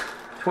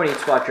 28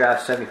 spot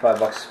draft,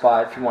 $75 a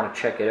spot. If you want to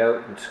check it out,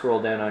 you can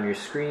scroll down on your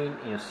screen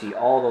and you'll see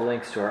all the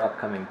links to our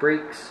upcoming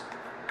breaks.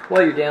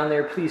 While you're down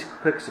there, please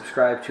click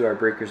subscribe to our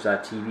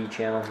Breakers.tv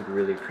channel. We'd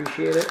really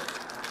appreciate it.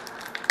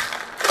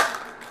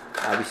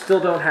 We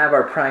still don't have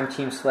our Prime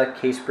Team Select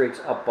case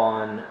breaks up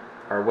on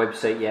our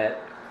website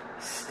yet.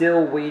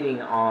 Still waiting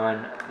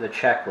on the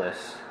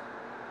checklist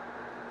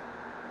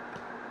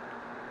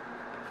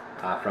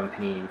from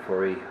Panini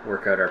before we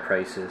work out our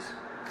prices.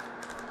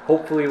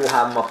 Hopefully we'll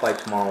have them up by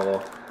tomorrow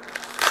though.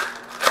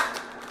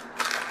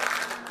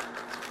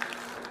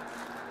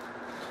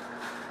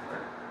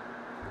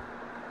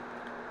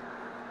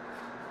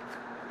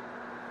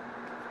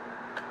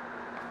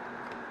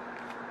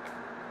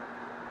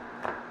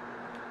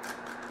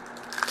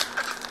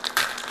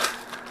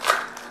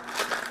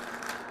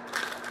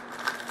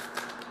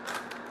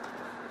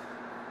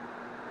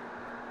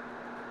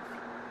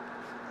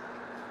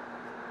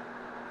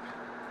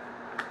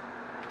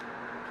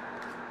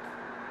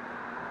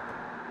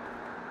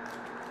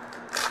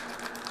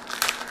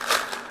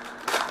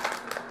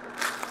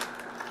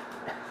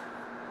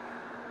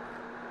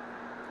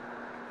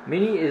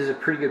 Mini is a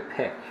pretty good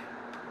pick.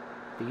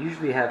 They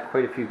usually have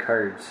quite a few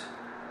cards.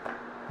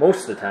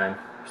 Most of the time.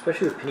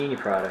 Especially with Panini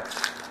products.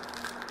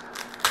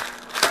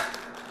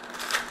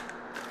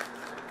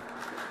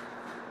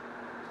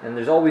 And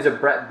there's always a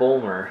Brett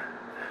Bulmer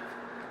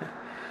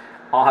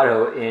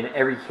auto in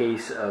every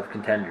case of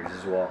Contenders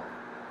as well.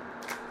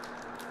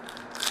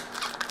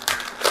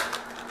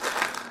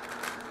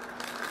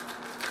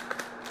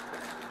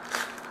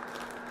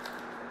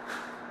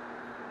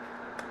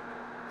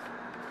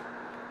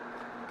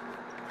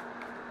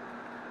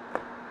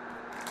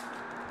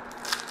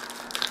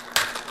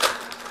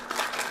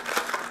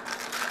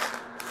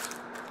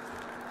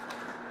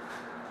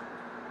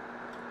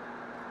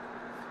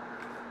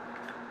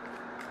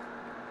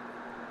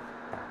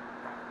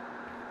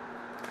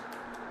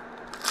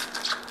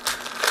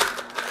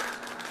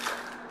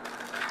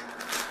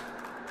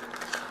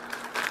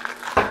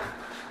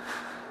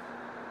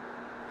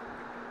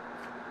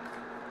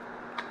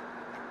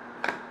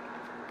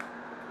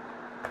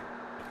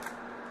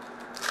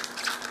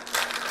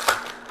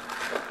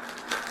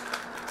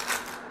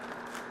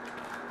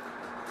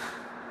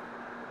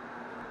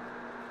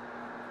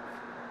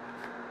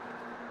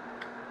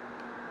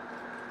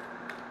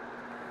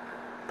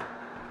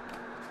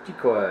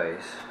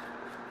 Decoys.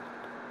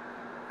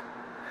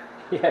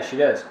 Yeah, she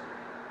does.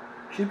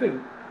 I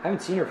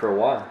haven't seen her for a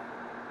while.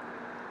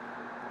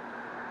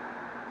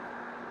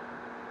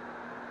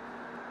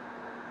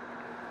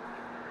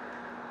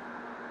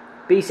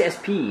 Base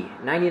SP,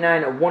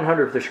 99 of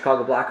 100 for the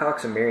Chicago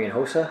Blackhawks and Marian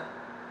Hossa.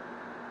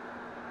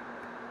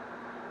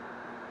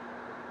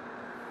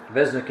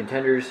 Vezina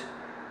Contenders,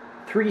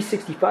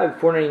 365 of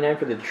 499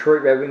 for the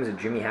Detroit Red Wings of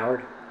Jimmy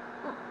Howard.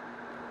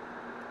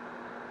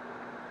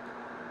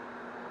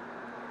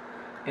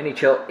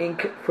 NHL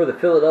Inc. for the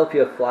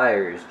Philadelphia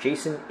Flyers,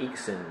 Jason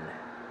Eakson.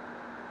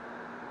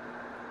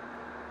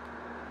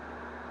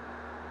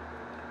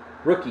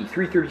 Rookie,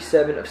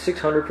 337 of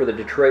 600 for the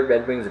Detroit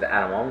Red Wings of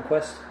Adam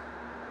Almquist.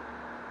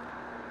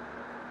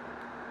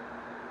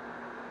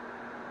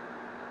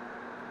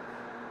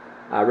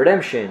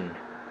 Redemption.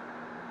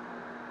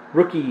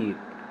 Rookie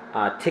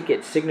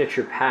ticket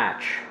signature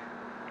patch.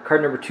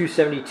 Card number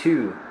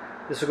 272.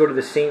 This will go to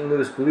the St.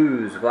 Louis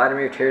Blues,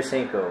 Vladimir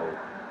Tarasenko.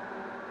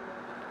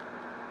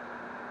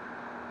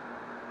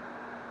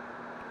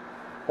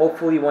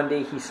 Hopefully one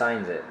day he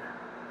signs it.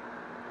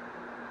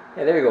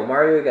 Yeah, there you go.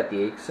 Mario got the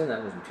Akeson.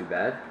 That wasn't too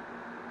bad.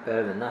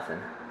 Better than nothing.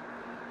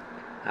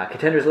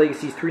 Contenders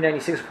Legacies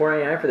 396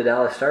 499 for the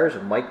Dallas Stars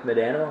of Mike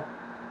Modano.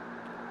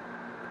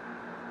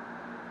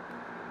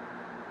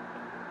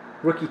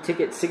 Rookie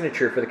ticket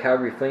signature for the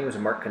Calgary Flames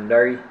of Mark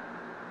Kandari.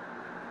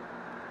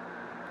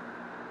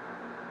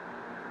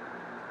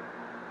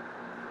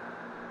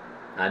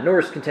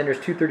 Norris Contenders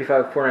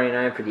 235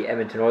 499 for the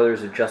Edmonton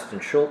Oilers of Justin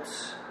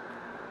Schultz.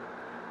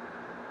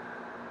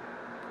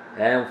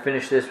 And we'll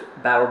finish this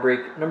battle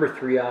break number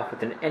 3 off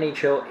with an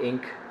NHL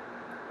Inc.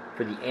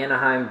 for the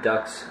Anaheim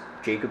Ducks,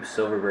 Jacob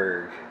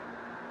Silverberg.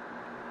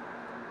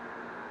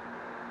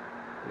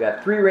 We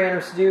got 3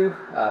 randoms to do.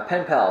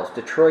 Pen Pals,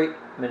 Detroit,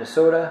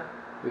 Minnesota.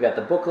 We got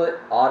the booklet,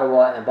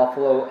 Ottawa and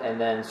Buffalo. And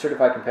then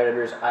Certified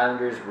Competitors,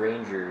 Islanders,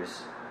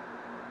 Rangers.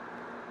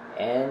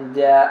 And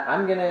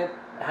I'm going to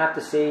have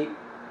to say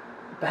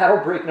battle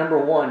break number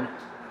 1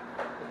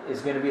 is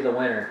going to be the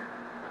winner.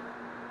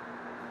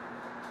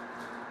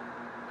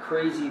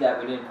 Crazy that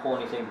we didn't pull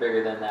anything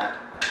bigger than that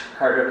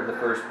card out of the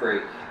first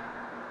break.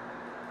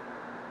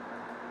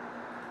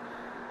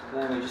 So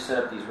then we just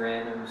set up these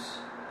randoms.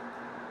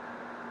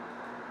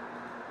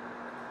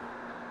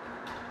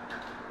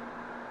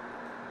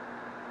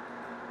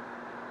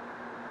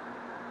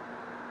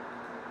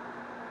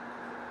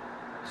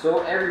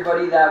 So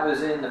everybody that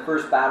was in the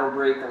first battle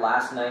break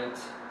last night,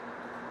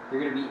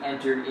 you're going to be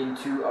entered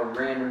into a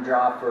random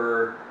draw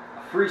for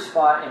a free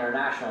spot in our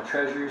National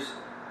Treasures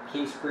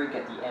case break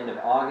at the end of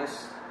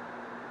August.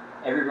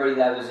 Everybody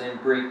that was in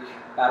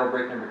battle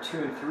break number 2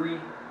 and 3,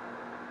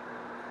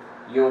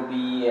 you'll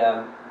be,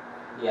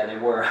 yeah, they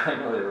were, I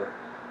know they were.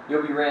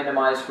 You'll be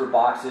randomized for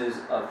boxes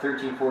of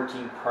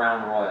 13-14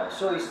 Crown Royal.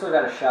 So you still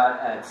got a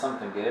shot at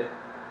something good.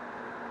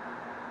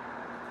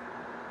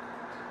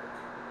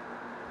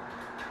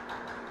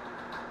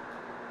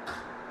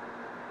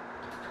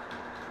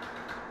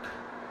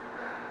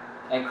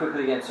 And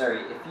quickly again,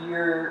 sorry, if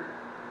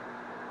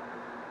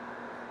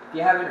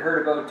you haven't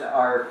heard about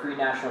our free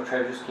National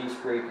Treasures case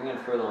break, I'm going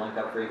to throw the link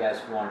up for you guys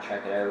if you want to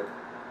check it out.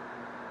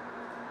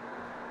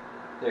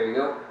 There you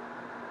go.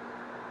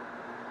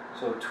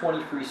 So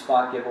 20 free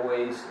spot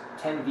giveaways,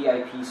 10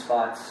 VIP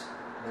spots.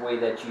 The way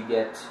that you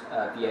get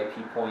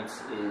VIP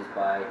points is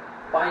by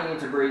buying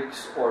into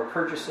breaks or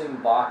purchasing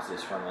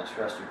boxes from us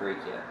for us to break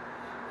you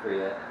for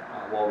you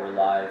while we're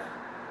live.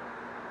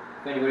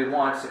 If anybody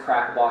wants to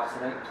crack a box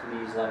tonight,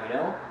 please let me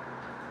know.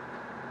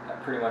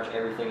 Got pretty much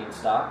everything in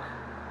stock.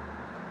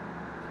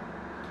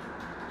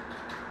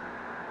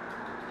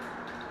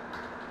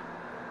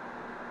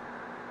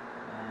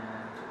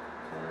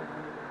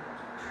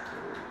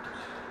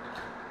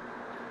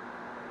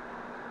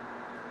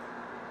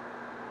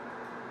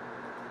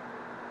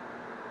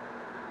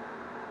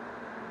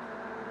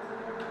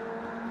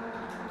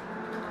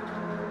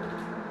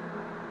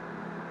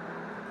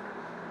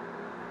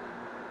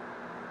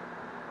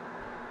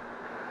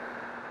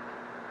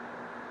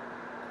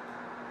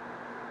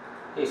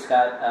 Hey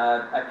Scott,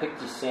 I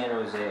picked you San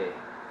Jose.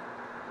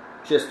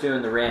 Just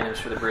doing the randoms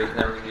for the break, and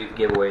then we're going to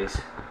do the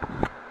giveaways.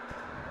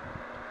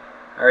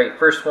 Alright,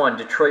 first one,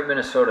 Detroit,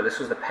 Minnesota. This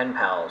was the Pen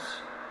Pals.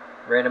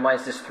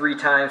 Randomize this 3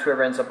 times.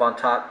 Whoever ends up on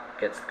top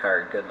gets the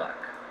card. Good luck.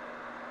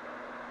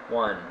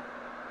 1,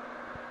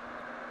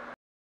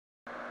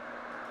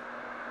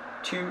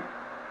 2,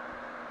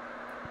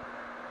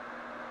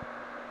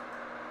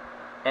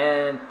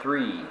 and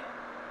 3.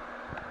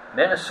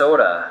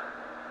 Minnesota.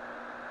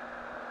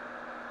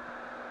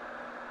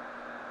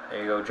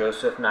 There you go,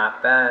 Joseph.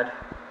 Not bad.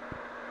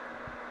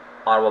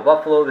 Ottawa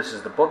Buffalo. This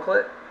is the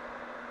booklet.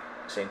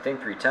 Same thing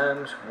 3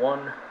 times.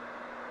 1,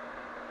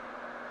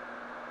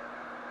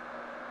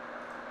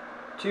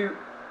 2,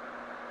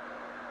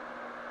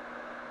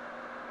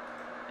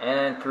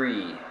 and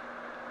 3.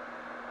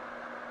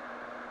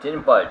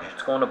 Didn't budge.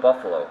 It's going to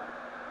Buffalo.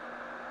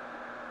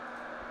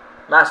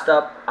 Last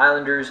up,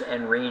 Islanders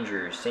and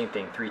Rangers. Same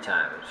thing 3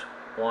 times.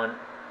 1,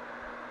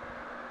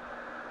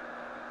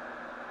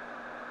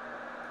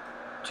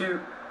 2,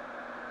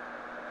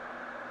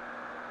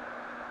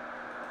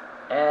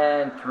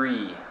 and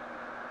 3.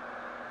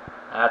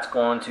 That's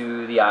going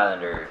to the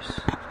Islanders.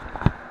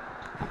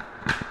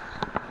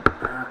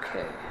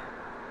 Okay.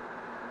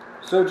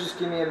 So just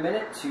give me a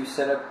minute to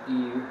set up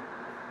the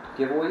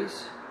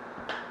giveaways.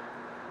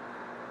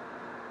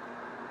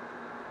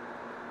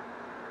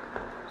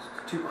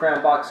 2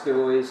 Crown Box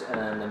giveaways and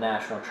then the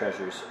National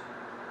Treasures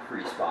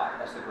free spot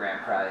as the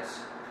grand prize.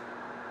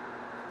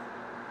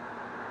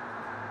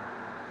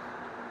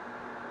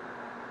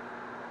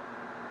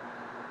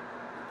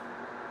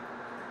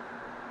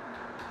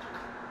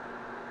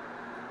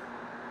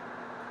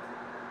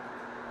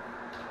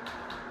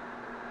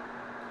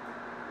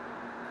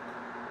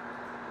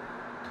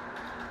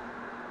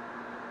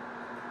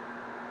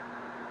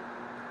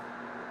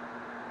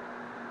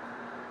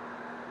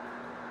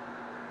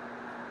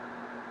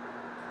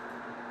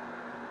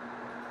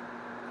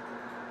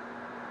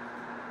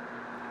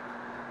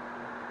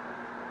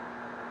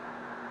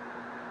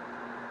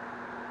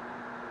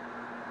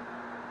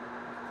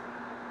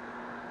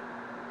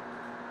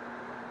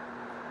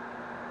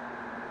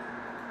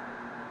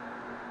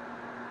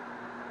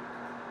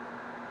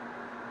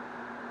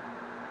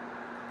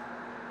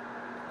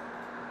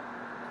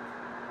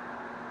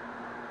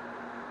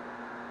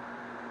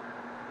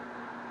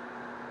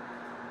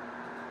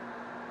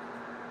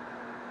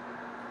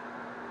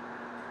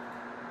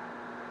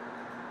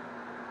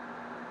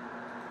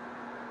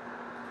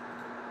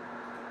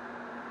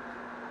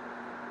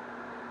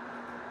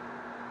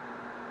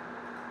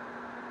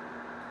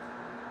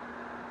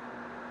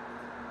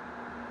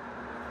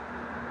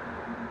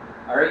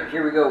 Alright,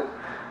 here we go.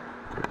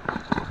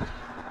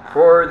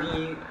 For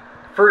the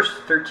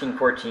first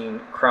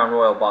 13-14 Crown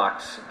Royal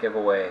box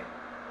giveaway,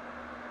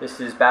 this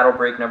is Battle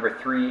Break number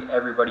 3.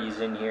 Everybody's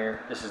in here.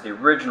 This is the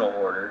original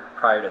order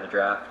prior to the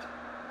draft.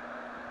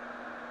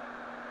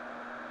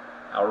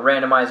 I'll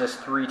randomize this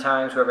 3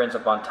 times. Whoever ends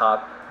up on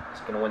top is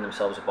going to win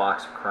themselves a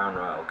box of Crown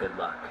Royal. Good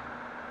luck.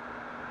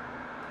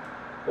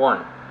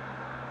 1,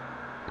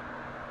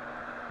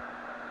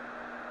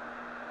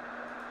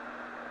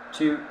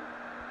 2,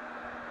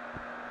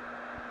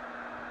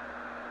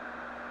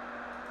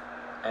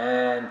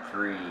 and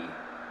 3.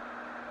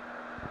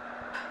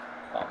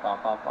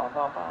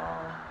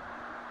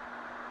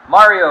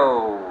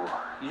 Mario!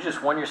 You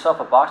just won yourself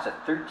a box of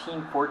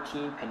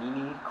 13-14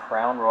 Panini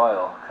Crown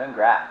Royal.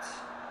 Congrats.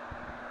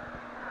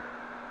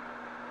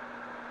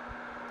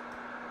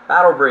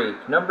 Battle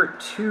Break number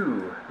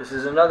 2. This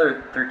is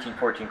another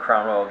 13-14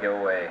 Crown Royal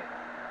giveaway.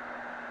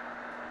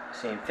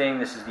 Same thing.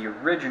 This is the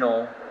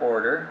original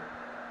order.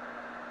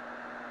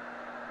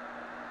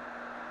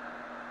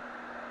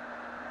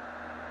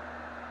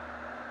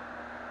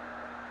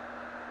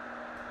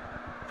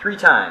 Three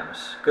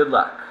times. Good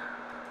luck.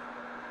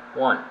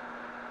 1,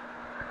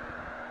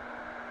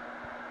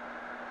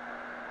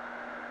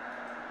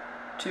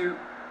 2,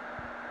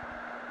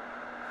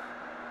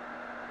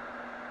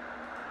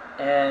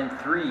 and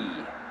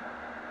 3.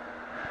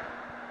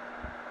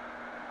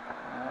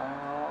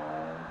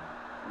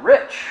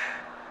 Rich,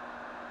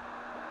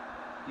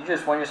 you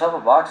just won yourself a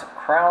box of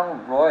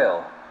Crown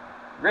Royal.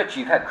 Rich,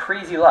 you've had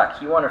crazy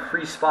luck. You won a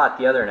free spot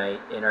the other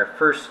night in our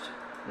first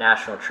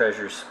National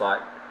Treasures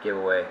spot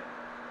giveaway.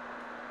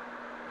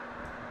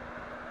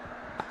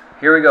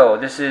 Here we go.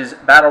 This is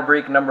Battle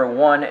Break number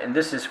 1, and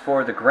this is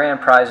for the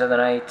grand prize of the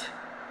night,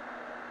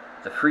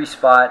 the free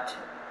spot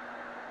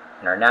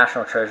in our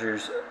National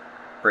Treasures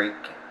break.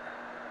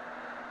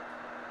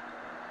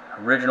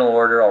 Original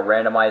order. I'll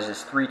randomize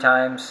this 3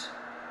 times.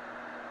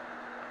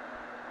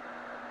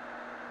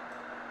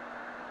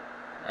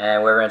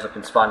 And whoever ends up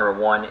in spot number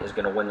 1 is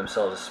going to win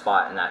themselves a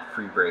spot in that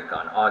free break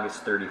on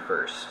August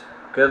 31st.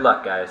 Good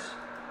luck, guys.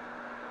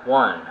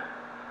 1,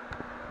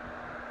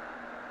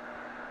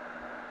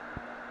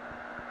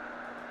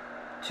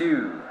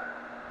 2,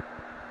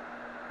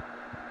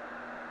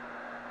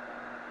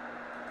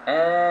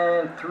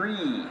 and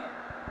 3.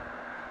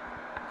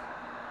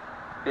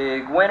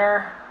 Big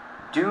winner,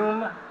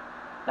 Doom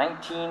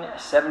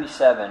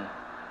 1977.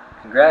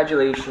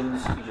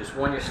 Congratulations, you just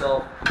won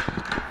yourself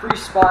a free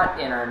spot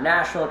in our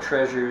National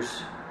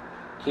Treasures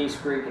case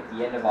break at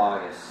the end of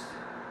August.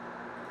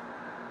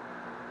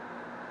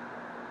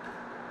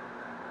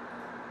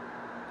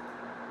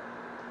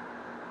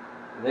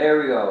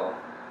 There we go.